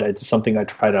beyond. It's something I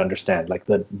try to understand, like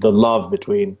the love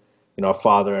between a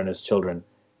father and his children.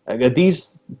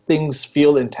 These things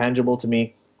feel intangible to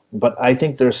me, but I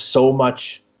think there's so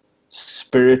much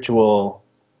spiritual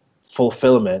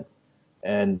fulfillment,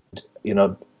 and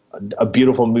a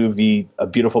beautiful movie, a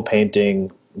beautiful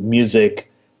painting,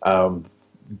 music,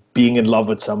 being in love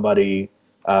with somebody,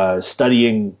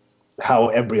 studying how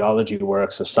embryology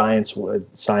works, or science,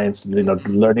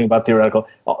 learning about theoretical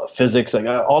physics, like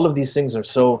all of these things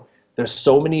there's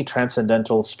so many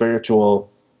transcendental spiritual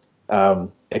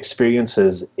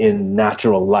experiences in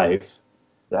natural life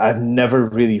that I've never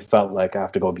really felt like I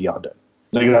have to go beyond it.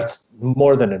 Like that's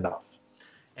more than enough.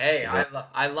 Hey,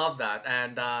 I love that,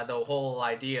 and the whole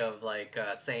idea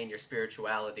of saying your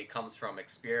spirituality comes from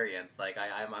experience. Like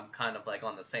I'm kind of like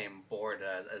on the same board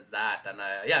as that, and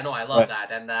I love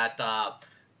that, and that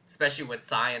especially with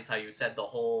science, how you said the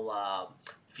whole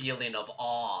feeling of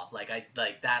awe, like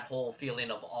that whole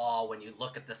feeling of awe when you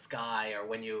look at the sky, or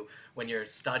when you're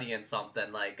studying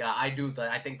something.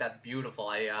 I think that's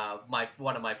beautiful.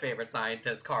 One of my favorite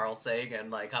scientists, Carl Sagan,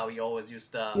 like how he always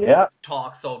used to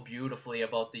talk so beautifully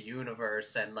about the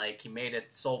universe, and like he made it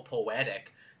so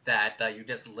poetic that you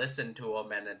just listened to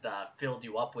him, and it filled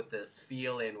you up with this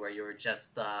feeling where you were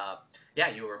just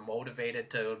you were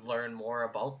motivated to learn more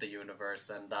about the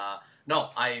universe. And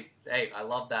I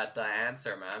love that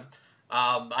answer, man.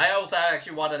 I also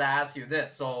actually wanted to ask you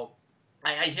this. So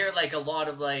I hear like a lot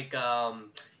of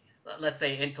let's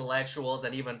say intellectuals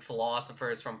and even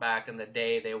philosophers from back in the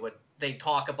day, they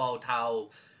talk about how,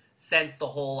 since the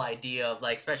whole idea of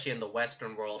especially in the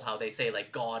Western world, how they say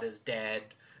God is dead,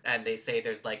 and they say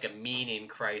there's a meaning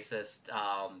crisis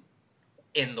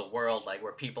in the world,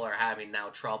 where people are having now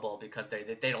trouble because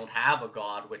they don't have a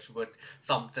God, which would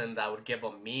something that would give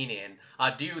them meaning.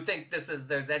 Do you think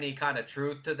there's any kind of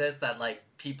truth to this, that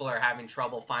people are having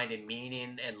trouble finding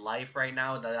meaning in life right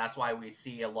now? That's why we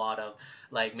see a lot of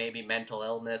maybe mental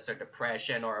illness or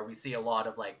depression, or we see a lot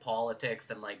of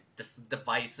politics and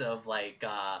divisive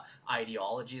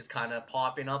ideologies kind of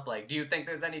popping up. Do you think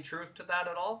there's any truth to that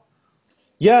at all?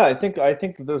 Yeah, I think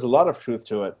that there's a lot of truth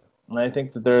to it. And I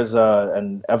think that there's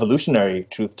an evolutionary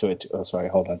truth to it. Oh, sorry,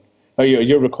 hold on. Oh,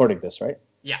 you're recording this, right?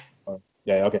 Yeah.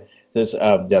 Yeah, okay. There's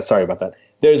sorry about that.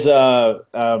 There's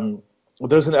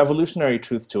an evolutionary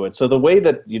truth to it. So the way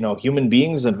that human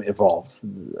beings evolve,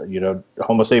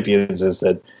 Homo sapiens, is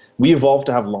that we evolve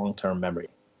to have long-term memory.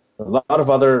 A lot of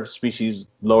other species,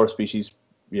 lower species,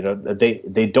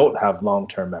 they don't have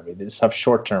long-term memory. They just have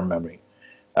short-term memory.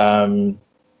 And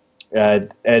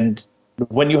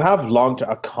when you have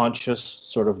a conscious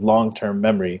sort of long-term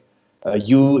memory,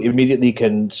 you immediately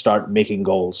can start making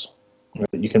goals.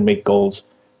 Right? You can make goals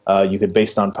You could,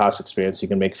 based on past experience, you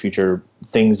can make future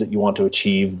things that you want to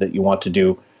achieve, that you want to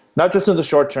do. Not just in the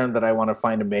short term that I want to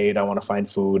find a maid, I want to find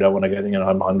food, I want to get,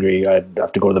 I'm hungry, I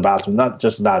have to go to the bathroom. Not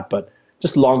just that, but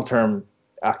just long-term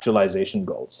actualization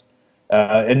goals.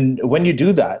 And when you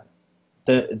do that,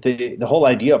 the whole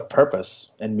idea of purpose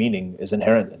and meaning is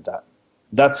inherent in that.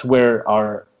 That's where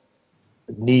our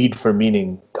need for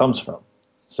meaning comes from.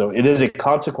 So it is a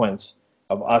consequence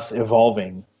of us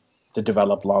evolving to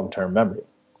develop long-term memory,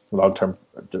 long-term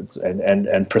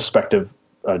and perspective.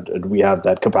 We have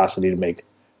that capacity to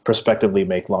prospectively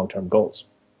make long-term goals.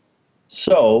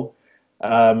 So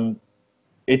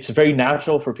it's very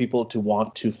natural for people to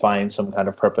want to find some kind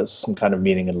of purpose, some kind of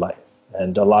meaning in life.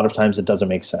 And a lot of times it doesn't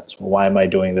make sense. Well, why am I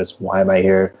doing this? Why am I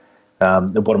here?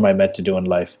 What am I meant to do in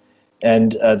life?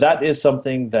 And that is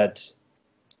something that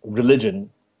religion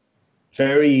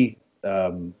very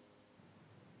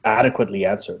adequately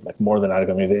answered, like more than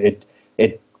adequately.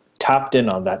 It tapped in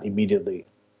on that immediately,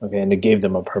 okay, and it gave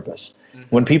them a purpose. Mm-hmm.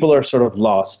 When people are sort of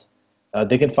lost,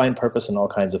 they can find purpose in all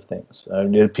kinds of things.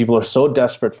 People are so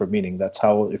desperate for meaning. That's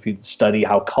how, if you study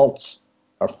how cults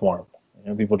are formed,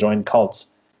 people join cults,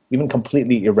 even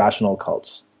completely irrational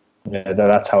cults.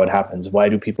 That's how it happens. Why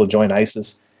do people join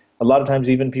ISIS? A lot of times,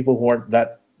 even people who aren't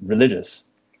that religious,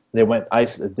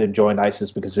 they joined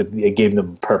ISIS because it gave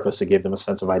them purpose. It gave them a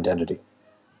sense of identity,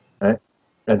 right?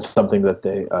 And something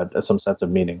that some sense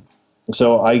of meaning.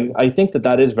 So I think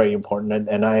that is very important.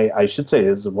 And I should say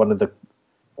this is one of the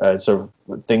sort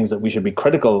of things that we should be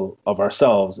critical of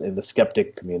ourselves in the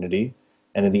skeptic community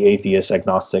and in the atheist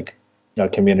agnostic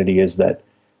community, is that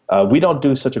we don't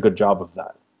do such a good job of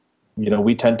that.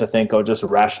 We tend to think, just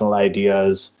rational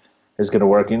ideas is going to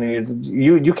work.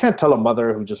 You can't tell a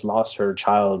mother who just lost her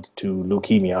child to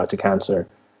leukemia, to cancer,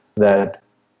 that,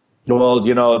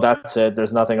 well, that's it.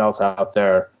 There's nothing else out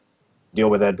there. Deal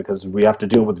with it, because we have to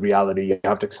deal with reality. You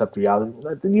have to accept reality.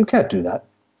 You can't do that.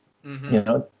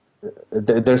 Mm-hmm.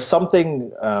 There's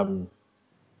something,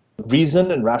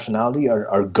 reason and rationality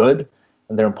are good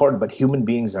and they're important, but human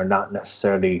beings are not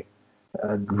necessarily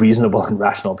reasonable and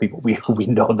rational people. We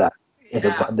know that in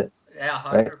abundance. Yeah,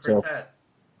 100%. Right?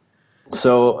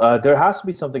 So there has to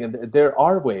be something, and there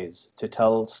are ways to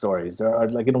tell stories. There are,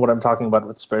 like, what I'm talking about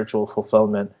with spiritual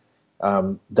fulfillment,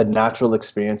 the natural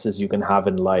experiences you can have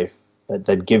in life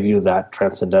that give you that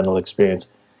transcendental experience.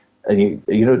 And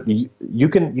you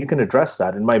can address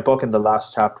that. In my book, in the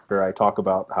last chapter, I talk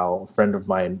about how a friend of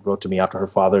mine wrote to me after her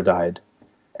father died,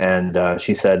 and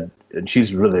she said, and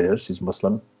she's religious, she's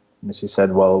Muslim, and she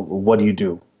said, well, what do you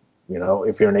do?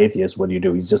 If you're an atheist, what do you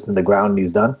do? He's just in the ground and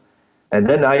he's done. And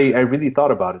then I really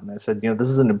thought about it, and I said, this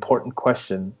is an important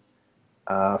question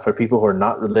for people who are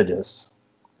not religious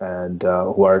and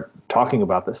who are talking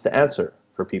about this, to answer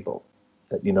for people.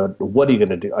 That, what are you going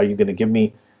to do? Are you going to give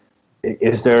me,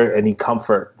 is there any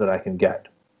comfort that I can get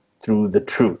through the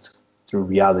truth, through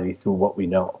reality, through what we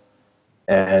know?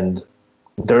 And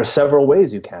there are several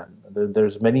ways you can.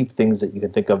 There's many things that you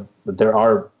can think of, but there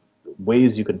are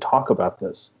ways you can talk about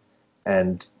this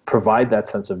and provide that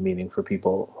sense of meaning for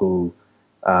people who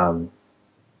are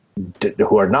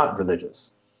not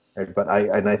religious. Right? But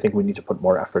I think we need to put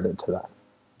more effort into that.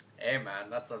 Hey man,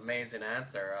 that's an amazing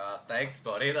answer. Thanks,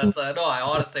 buddy. That's no, I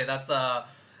honestly, that's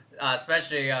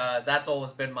especially that's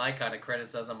always been my kind of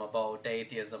criticism about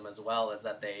atheism as well, is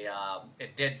that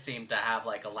it did seem to have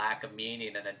like a lack of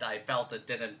meaning, and I felt it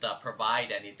didn't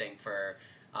provide anything for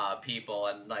people,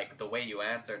 and like the way you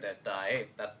answered it, hey,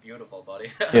 that's beautiful,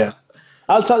 buddy. Yeah,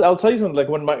 I'll tell you something. Like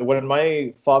when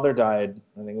my father died,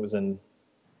 I think it was in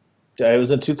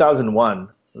 2001.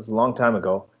 It was a long time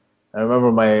ago. I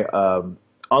remember my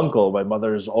uncle, my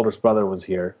mother's oldest brother, was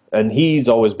here, and he's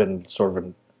always been sort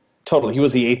of he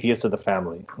was the atheist of the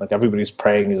family. Like, everybody's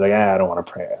praying, he's like, I don't want to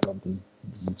pray. This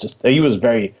is just, he's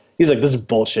like, this is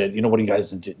bullshit. What are you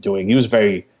guys doing? He was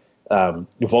very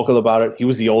vocal about it. He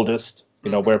was the oldest,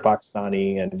 we're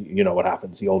Pakistani, and you know what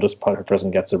happens. The oldest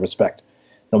person gets the respect,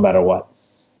 no matter what.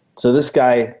 So this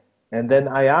guy, and then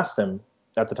I asked him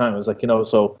at the time, I was like,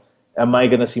 so am I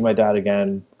going to see my dad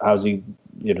again? How's he,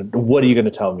 what are you going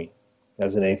to tell me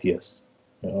as an atheist?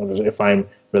 If I'm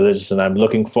religious and I'm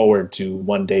looking forward to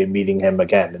one day meeting him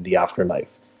again in the afterlife,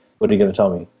 what are you going to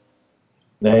tell me?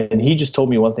 And he just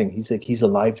told me one thing. He's like, he's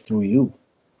alive through you.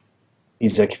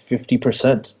 He's like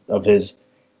 50% of his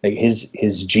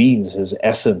genes, his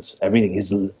essence, everything,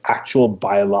 his actual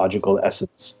biological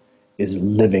essence is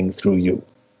living through you.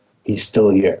 He's still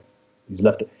here. He's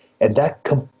left it. And that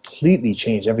completely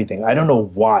changed everything. I don't know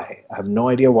why. I have no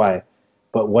idea why.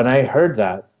 But when I heard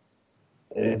that,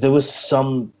 there was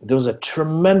a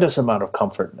tremendous amount of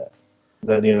comfort in it.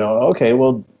 That, okay,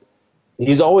 well,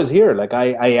 he's always here. Like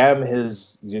I am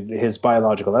his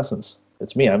biological essence.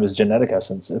 It's me. I'm his genetic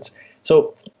essence. It's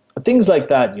so things like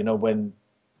that, you know, when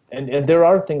and there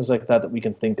are things like that that we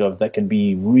can think of that can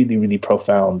be really, really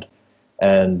profound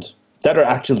and that are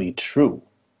actually true.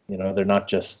 You know, they're not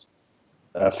just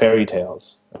fairy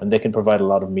tales, and they can provide a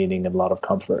lot of meaning and a lot of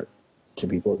comfort to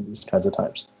people in these kinds of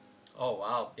times. Oh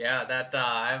wow, yeah, that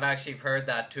I've actually heard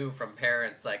that too from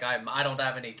parents. Like I don't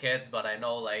have any kids, but I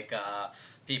know like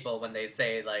people when they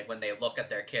say like when they look at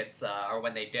their kids or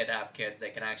when they did have kids, they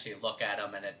can actually look at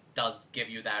them and it does give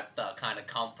you that kind of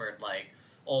comfort, like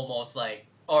almost like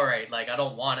all right, like I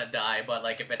don't want to die, but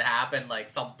like if it happened, like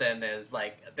something is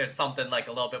like there's something like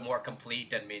a little bit more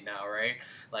complete in me now, right?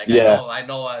 Like Yeah, I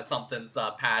know something's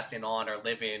passing on or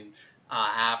living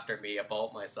after me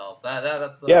about myself.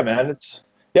 That's yeah, man.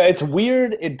 It's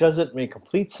weird. It doesn't make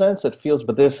complete sense. It feels,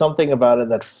 but there's something about it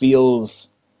that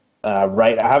feels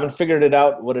right. I haven't figured it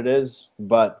out what it is,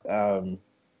 but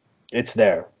it's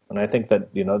there, and I think that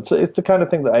you know it's the kind of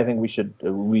thing that I think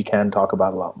we can talk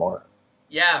about a lot more.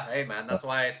 Yeah, hey man, that's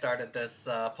why I started this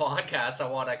podcast. I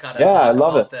want to kind of Yeah, I talk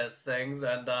love about it. these things,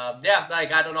 and yeah,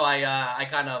 like I don't know, I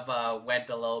kind of went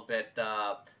a little bit.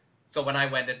 So when I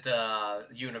went into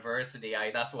university,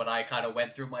 I that's when I kind of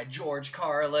went through my George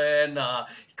Carlin, Yeah.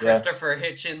 Christopher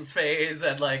Hitchens phase,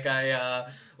 and like I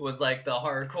was like the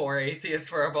hardcore atheist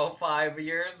for about 5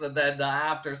 years, and then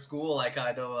after school, I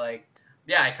kind of like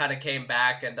yeah, I kind of came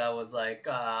back and I was like,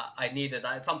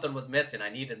 something was missing. I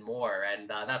needed more, and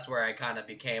that's where I kind of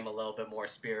became a little bit more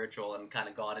spiritual and kind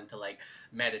of got into like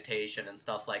meditation and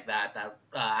stuff like that. That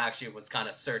actually was kind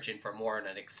of searching for more in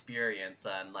an experience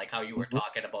and like how you were Mhm.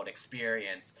 talking about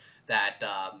experience. That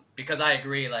because I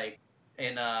agree, like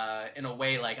in a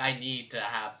way, like I need to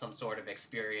have some sort of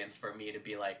experience for me to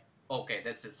be like, okay,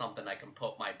 this is something I can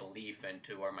put my belief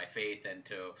into or my faith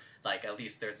into, like at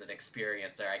least there's an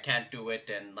experience there. I can't do it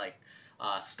in like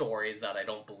stories that I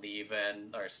don't believe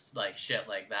in or like shit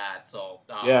like that. So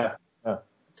Yeah. Yeah.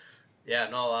 yeah,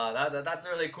 no, that's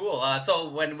really cool. So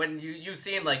when you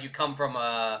seem like you come from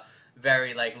a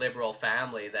very like liberal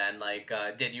family, then like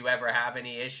did you ever have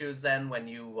any issues then when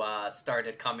you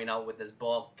started coming out with this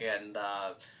book and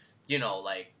you know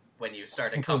like when you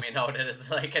started coming out as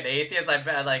like an atheist? I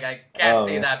bet like I can't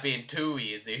see Um, that being too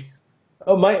easy.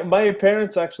 oh, my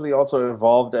parents actually also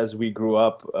evolved as we grew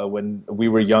up. When we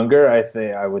were younger,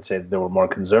 I would say they were more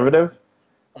conservative.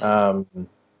 Mm, Um,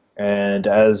 and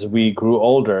as we grew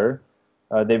older,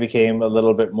 they became a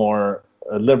little bit more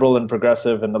liberal and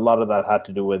progressive, and a lot of that had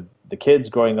to do with the kids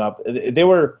growing up. They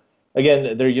were,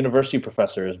 again, they're university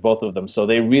professors, both of them, so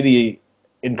they really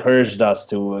encouraged us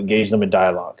to engage them in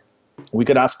dialogue. We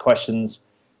could ask questions.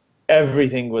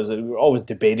 Everything was we were always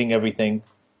debating everything.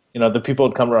 You know, the people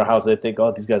would come to our house, they think,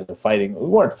 "Oh, these guys are fighting." We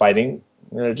weren't fighting.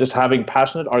 You know, just having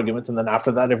passionate arguments, and then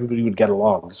after that, everybody would get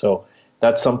along. So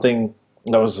that's something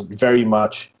that was very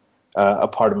much a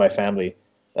part of my family.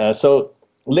 So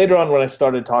later on, when I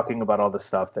started talking about all this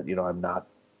stuff, that you know, I'm not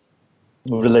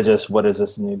religious. What is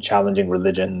this new challenging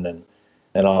religion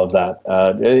and all of that?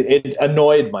 It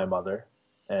annoyed my mother,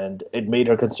 and it made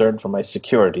her concerned for my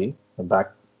security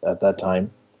back at that time.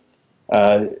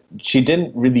 uh, she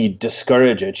didn't really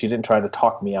discourage it. She didn't try to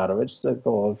talk me out of it. She's like,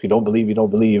 "Oh, well, if you don't believe, you don't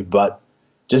believe, but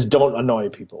just don't annoy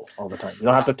people all the time. You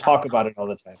don't have to talk about it all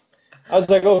the time." I was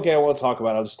like, "Okay, I won't talk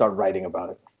about it. I'll just start writing about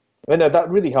it." And that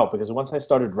really helped because once I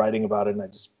started writing about it and I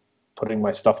just putting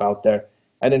my stuff out there,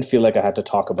 I didn't feel like I had to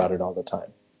talk about it all the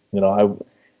time. You know,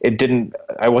 it didn't.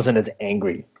 I wasn't as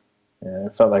angry. I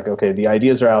felt like, okay, the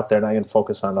ideas are out there, and I can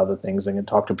focus on other things. I can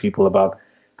talk to people about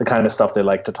the kind of stuff they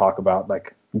like to talk about,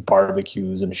 like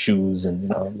barbecues and shoes and you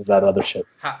know that other shit.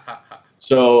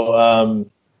 So,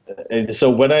 so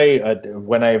when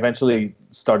I eventually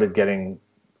started getting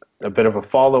a bit of a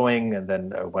following, and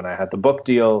then when I had the book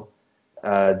deal,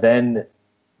 then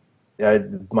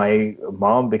my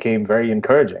mom became very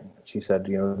encouraging. She said,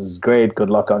 "You know, this is great. Good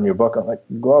luck on your book." I'm like,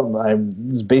 "Well,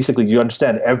 this is basically you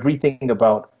understand everything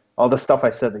about all the stuff I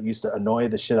said that used to annoy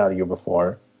the shit out of you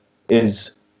before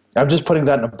is I'm just putting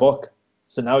that in a book.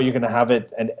 So now you're going to have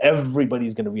it, and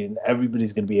everybody's going to read it, and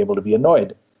everybody's going to be able to be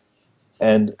annoyed."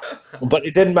 And but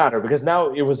it didn't matter because now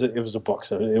it was a book,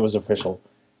 so it was official.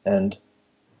 And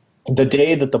the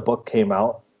day that the book came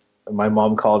out, my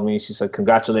mom called me. She said,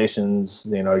 "Congratulations,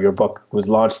 you know, your book was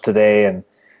launched today, and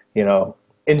you know,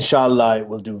 inshallah, it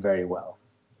will do very well."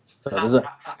 So this is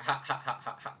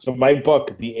so my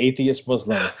book, The Atheist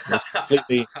Muslim, which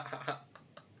completely,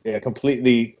 yeah,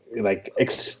 completely like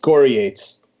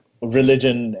excoriates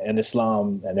religion and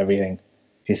Islam and everything.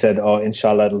 She said, "Oh,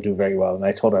 inshallah, it'll do very well." And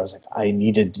I told her, I was like, "I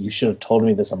needed. You should have told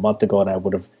me this a month ago, and I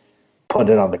would have put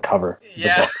it on the cover of the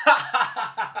Yeah. book.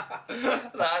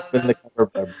 That, In the that's cover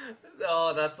of my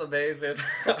oh, that's amazing.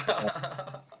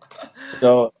 book.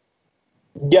 So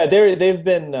yeah, they've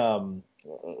been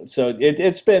so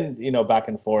it's been back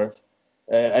and forth.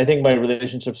 I think my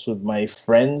relationships with my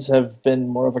friends have been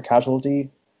more of a casualty.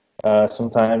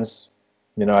 Sometimes,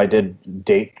 I did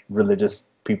date religious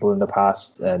people in the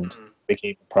past and Mhm.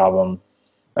 became a problem.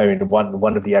 I mean,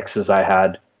 one of the exes I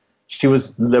had, she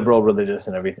was liberal religious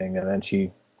and everything, and then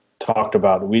she talked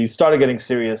about we started getting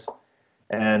serious,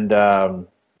 and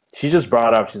she just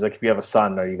brought up, she's like, if you have a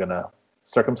son, are you gonna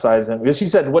circumcise him? Because she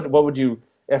said, what would you,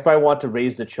 if I want to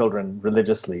raise the children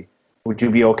religiously, would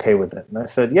you be okay with it? And I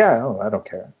said, yeah, oh, I don't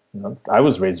care. I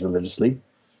was raised religiously.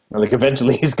 Like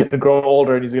eventually he's gonna grow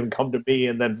older and he's gonna come to me,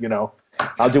 and then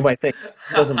I'll do my thing.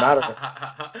 It doesn't matter.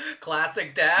 Classic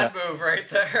Yeah. dad move right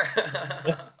there.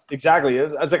 Exactly.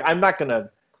 It's like I'm not gonna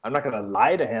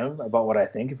lie to him about what I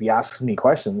think. If he asks me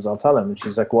questions, I'll tell him. And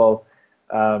she's like, well,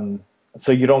 um,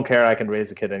 so you don't care I can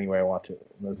raise a kid any way I want to?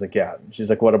 And I was like, yeah. And she's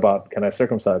like, what about can I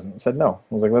circumcise him? I said, no.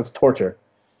 I was like, that's torture.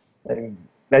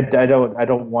 I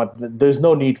don't want. There's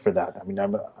no need for that. I mean,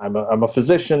 I'm a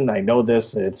physician. I know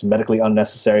this. It's medically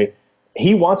unnecessary.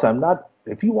 He wants. I'm not.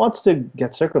 If he wants to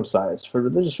get circumcised for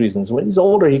religious reasons, when he's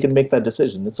older, he can make that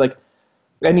decision. It's like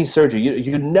any surgery.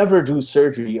 You never do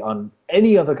surgery on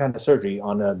any other kind of surgery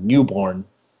on a newborn,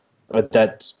 but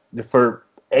that for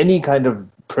any kind of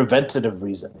preventative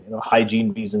reason,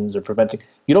 hygiene reasons or preventing.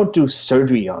 You don't do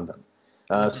surgery on them.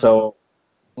 Mhm. So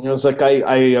it's like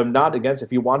I am not against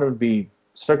if you want him to be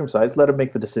circumcised, let him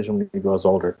make the decision when he grows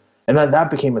older. And then that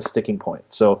became a sticking point.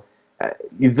 So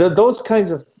those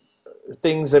kinds of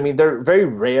things, I mean, they're very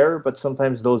rare, but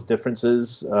sometimes those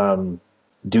differences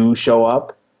do show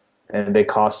up and they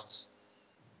cost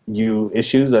you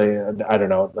issues. I don't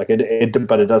know, like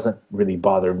but it doesn't really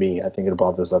bother me. I think it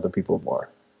bothers other people more.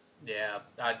 Yeah.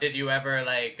 Did you ever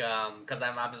because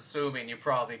I'm assuming you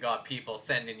probably got people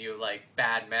sending you like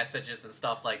bad messages and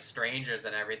stuff like strangers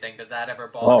and everything. Did that ever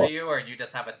bother Oh, you, or you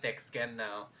just have a thick skin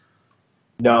now?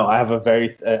 no, I have a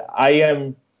very, I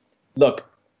am, look,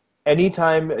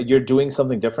 anytime you're doing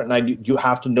something different, and you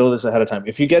have to know this ahead of time.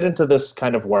 If you get into this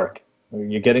kind of work, or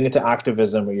you're getting into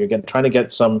activism, or trying to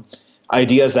get some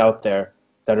ideas out there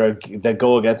that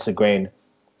go against the grain,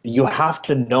 you have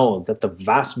to know that the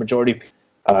vast majority,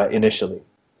 initially,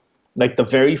 like the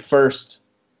very first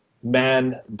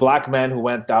black man who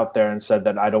went out there and said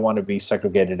that I don't want to be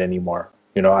segregated anymore.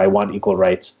 I want equal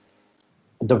rights.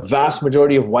 The vast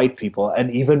majority of white people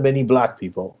and even many black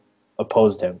people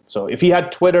opposed him. So if he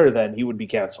had Twitter, then he would be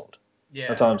canceled.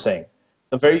 That's Yeah. all I'm saying.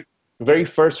 The very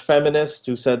first feminist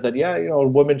who said that, yeah,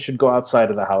 women should go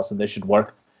outside of the house and they should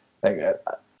work. Like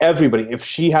everybody, if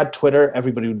she had Twitter,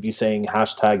 everybody would be saying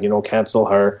hashtag, cancel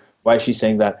her. Why is she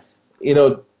saying that?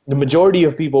 The majority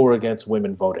of people were against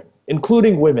women voting,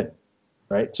 including women,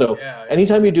 right? So Yeah. Yeah.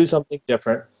 anytime you do something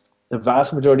different, the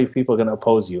vast majority of people are going to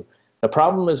oppose you. The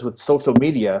problem is with social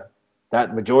media,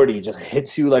 that majority just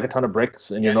hits you like a ton of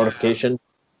bricks in your Yeah. notification,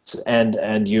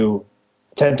 and you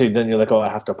tend to then you're like, oh, I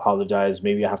have to apologize.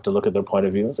 Maybe I have to look at their point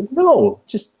of view. It's like, no,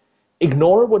 just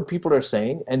ignore what people are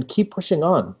saying and keep pushing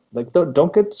on. Like,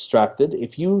 don't get distracted.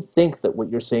 If you think that what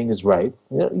you're saying is right,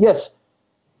 yes,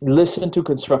 listen to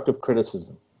constructive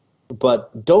criticism,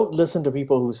 but don't listen to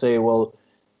people who say, well,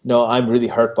 no, I'm really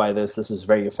hurt by this. This is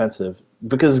very offensive.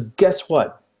 Because guess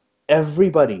what?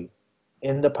 Everybody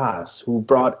in the past who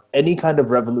brought any kind of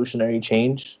revolutionary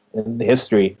change in the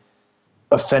history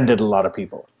offended a lot of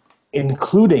people,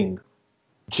 including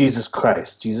Jesus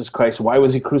Christ. Jesus Christ, why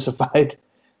was he crucified?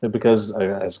 Because,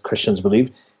 as Christians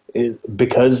believe,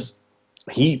 because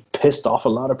he pissed off a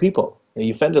lot of people.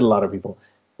 He offended a lot of people.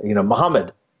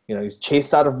 Muhammad, he's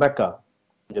chased out of Mecca,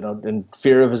 in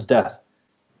fear of his death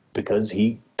because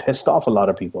he pissed off a lot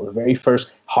of people. The very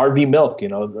first Harvey Milk,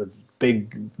 a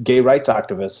big gay rights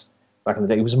activist back in the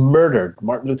day, he was murdered.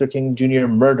 Martin Luther King Jr.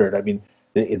 murdered. I mean,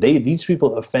 these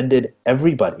people offended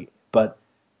everybody. But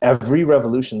every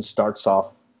revolution starts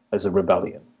off as a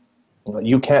rebellion.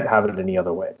 You can't have it any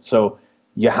other way. So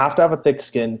you have to have a thick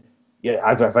skin. Yeah,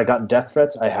 have I gotten death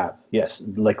threats? I have. Yes,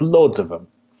 like loads of them.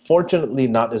 Fortunately,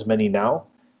 not as many now,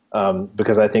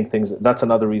 because I think things. That's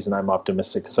another reason I'm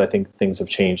optimistic, because I think things have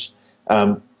changed.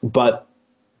 But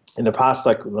in the past,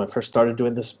 like when I first started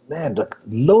doing this, man, like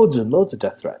loads and loads of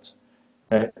death threats.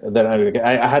 Right? Then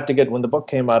I had to get, when the book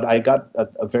came out, I got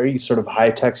a very sort of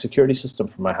high tech security system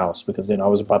for my house because I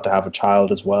was about to have a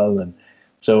child as well, and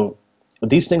so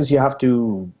these things you have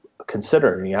to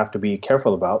consider and you have to be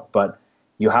careful about, but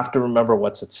you have to remember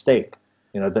what's at stake.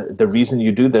 The reason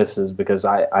you do this is because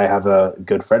I have a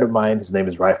good friend of mine. His name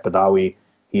is Raif Badawi.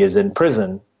 he is in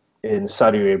prison in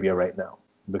Saudi Arabia right now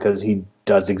because he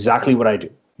does exactly what I do.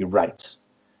 He writes,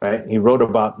 right? He wrote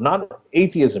about not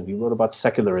atheism, he wrote about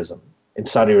secularism in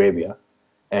Saudi Arabia.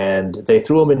 And they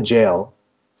threw him in jail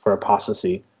for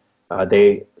apostasy.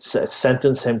 They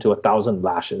sentenced him to 1,000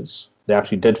 lashes. They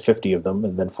actually did 50 of them,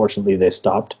 and then fortunately they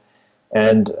stopped.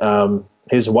 And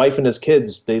his wife and his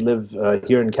kids, they live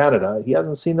here in Canada. He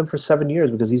hasn't seen them for 7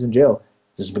 years because he's in jail,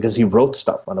 just because he wrote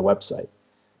stuff on a website.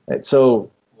 Right?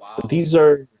 So these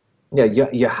are,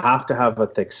 you have to have a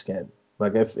thick skin.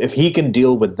 Like if he can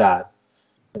deal with that,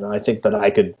 I think that I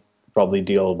could probably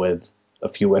deal with a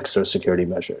few extra security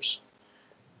measures.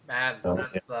 Man,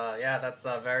 that's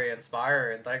very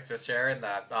inspiring. Thanks for sharing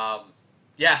that.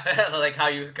 Like how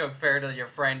you compare to your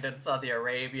friend in Saudi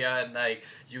Arabia, and like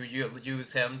you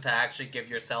use him to actually give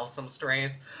yourself some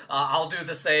strength. I'll do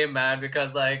the same, man,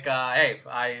 because hey,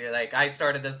 I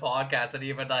started this podcast, and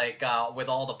even with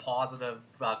all the positive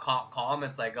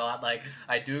comments I got,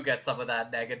 I do get some of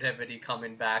that negativity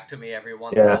coming back to me every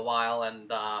once in a while, and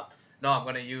no, I'm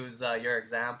going to use your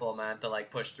example, man, to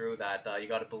push through that. You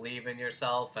got to believe in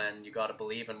yourself, and you got to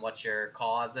believe in what your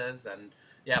cause is, and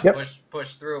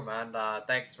push through, man.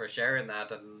 Thanks for sharing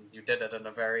that, and you did it in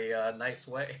a very nice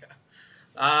way.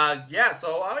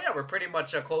 We're pretty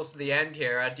much close to the end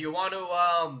here. Do you want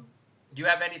to do you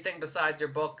have anything besides your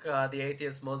book, The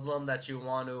Atheist Muslim, that you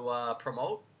want to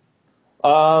promote?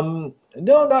 No,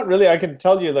 not really. I can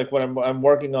tell you when I'm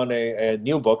working on a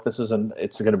new book.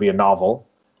 It's going to be a novel.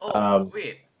 Oh,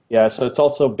 sweet. Yeah, so it's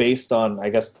also based on, I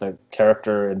guess, the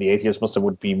character in The Atheist Muslim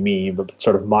would be me, but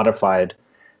sort of modified,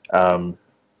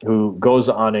 who goes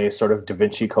on a sort of Da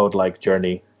Vinci Code-like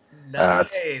journey.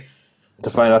 Nice.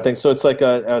 To find out things. So it's like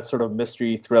a sort of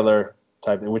mystery thriller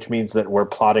type, which means that we're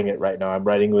plotting it right now. I'm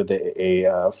writing with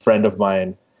a friend of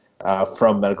mine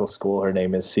from medical school. Her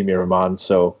name is Simi Rahman.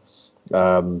 So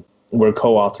we're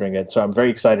co-authoring it. So I'm very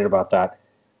excited about that.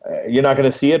 You're not going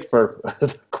to see it for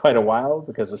quite a while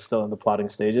because it's still in the plotting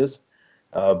stages.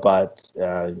 But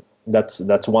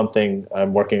that's one thing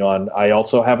I'm working on. I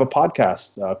also have a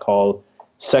podcast called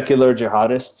Secular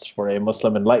Jihadists for a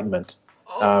Muslim Enlightenment.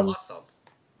 Awesome.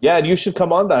 Yeah, and you should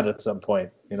come on that at some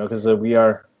point, because we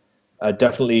are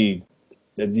definitely,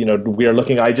 we are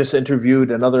looking. I just interviewed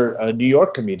another New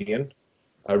York comedian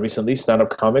recently,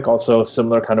 stand-up comic, also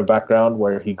similar kind of background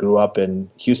where he grew up in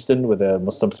Houston with a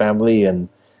Muslim family, and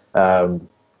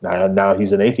now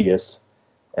he's an atheist,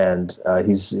 and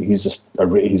he's a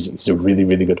really,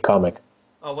 really good comic.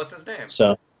 Oh, what's his name?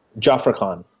 So, Jafar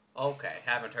Khan. Okay,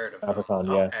 haven't heard of him. Jafar Khan,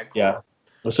 Okay, cool. Yeah.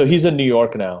 So he's in New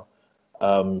York now,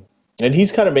 and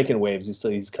he's kind of making waves.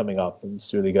 He's coming up, and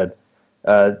it's really good.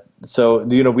 So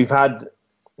we've had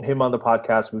him on the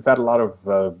podcast. We've had a lot of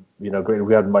great.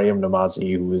 We had Mariam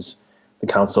Namazi, who is the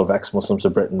Council of Ex-Muslims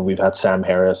of Britain. We've had Sam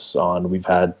Harris on. We've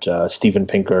had Steven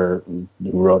Pinker, who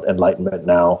wrote Enlightenment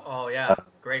Now. Oh, yeah.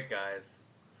 Great guys.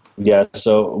 Yeah,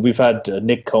 so we've had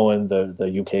Nick Cohen,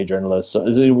 the UK journalist. So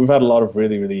we've had a lot of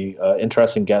really, really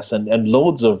interesting guests, and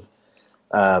loads of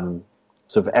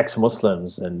sort of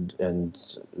ex-Muslims and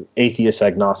atheists,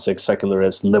 agnostics,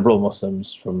 secularists, liberal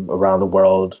Muslims from around the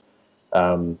world,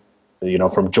 from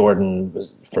Jordan,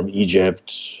 from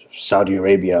Egypt, Saudi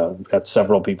Arabia. We've got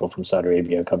several people from Saudi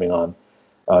Arabia coming on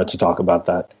to talk about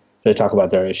that. They talk about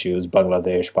their issues,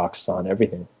 Bangladesh, Pakistan,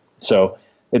 everything. So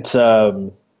it's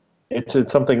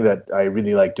something that I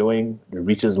really like doing. It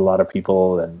reaches a lot of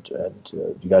people, and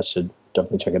you guys should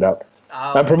definitely check it out.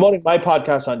 I'm promoting my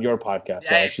podcast on your podcast.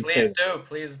 Yeah, so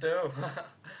please do.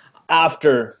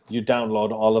 After you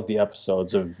download all of the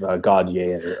episodes of God,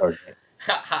 Yay, or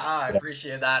I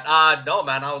appreciate that. No,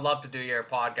 man, I would love to do your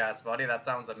podcast, buddy. That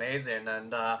sounds amazing.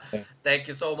 And thank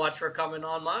you so much for coming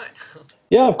online.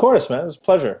 Yeah, of course, man. It was a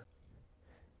pleasure.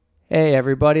 Hey,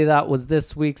 everybody. That was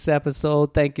this week's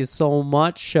episode. Thank you so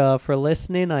much for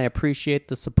listening. I appreciate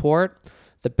the support.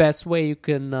 The best way you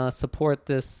can support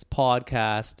this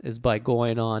podcast is by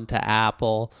going on to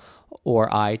Apple or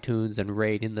iTunes and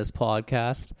rating this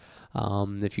podcast.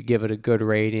 If you give it a good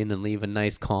rating and leave a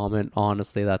nice comment,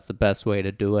 honestly, that's the best way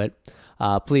to do it.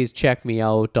 Please check me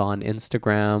out on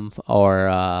Instagram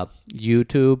or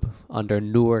YouTube under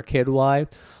Newer KidY.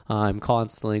 I'm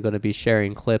constantly going to be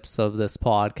sharing clips of this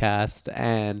podcast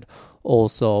and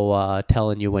also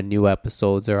telling you when new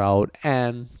episodes are out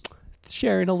and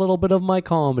sharing a little bit of my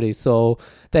comedy. So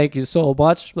thank you so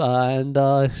much, and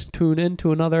tune in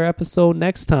to another episode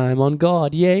next time on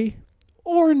God, Yay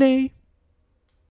or Nay.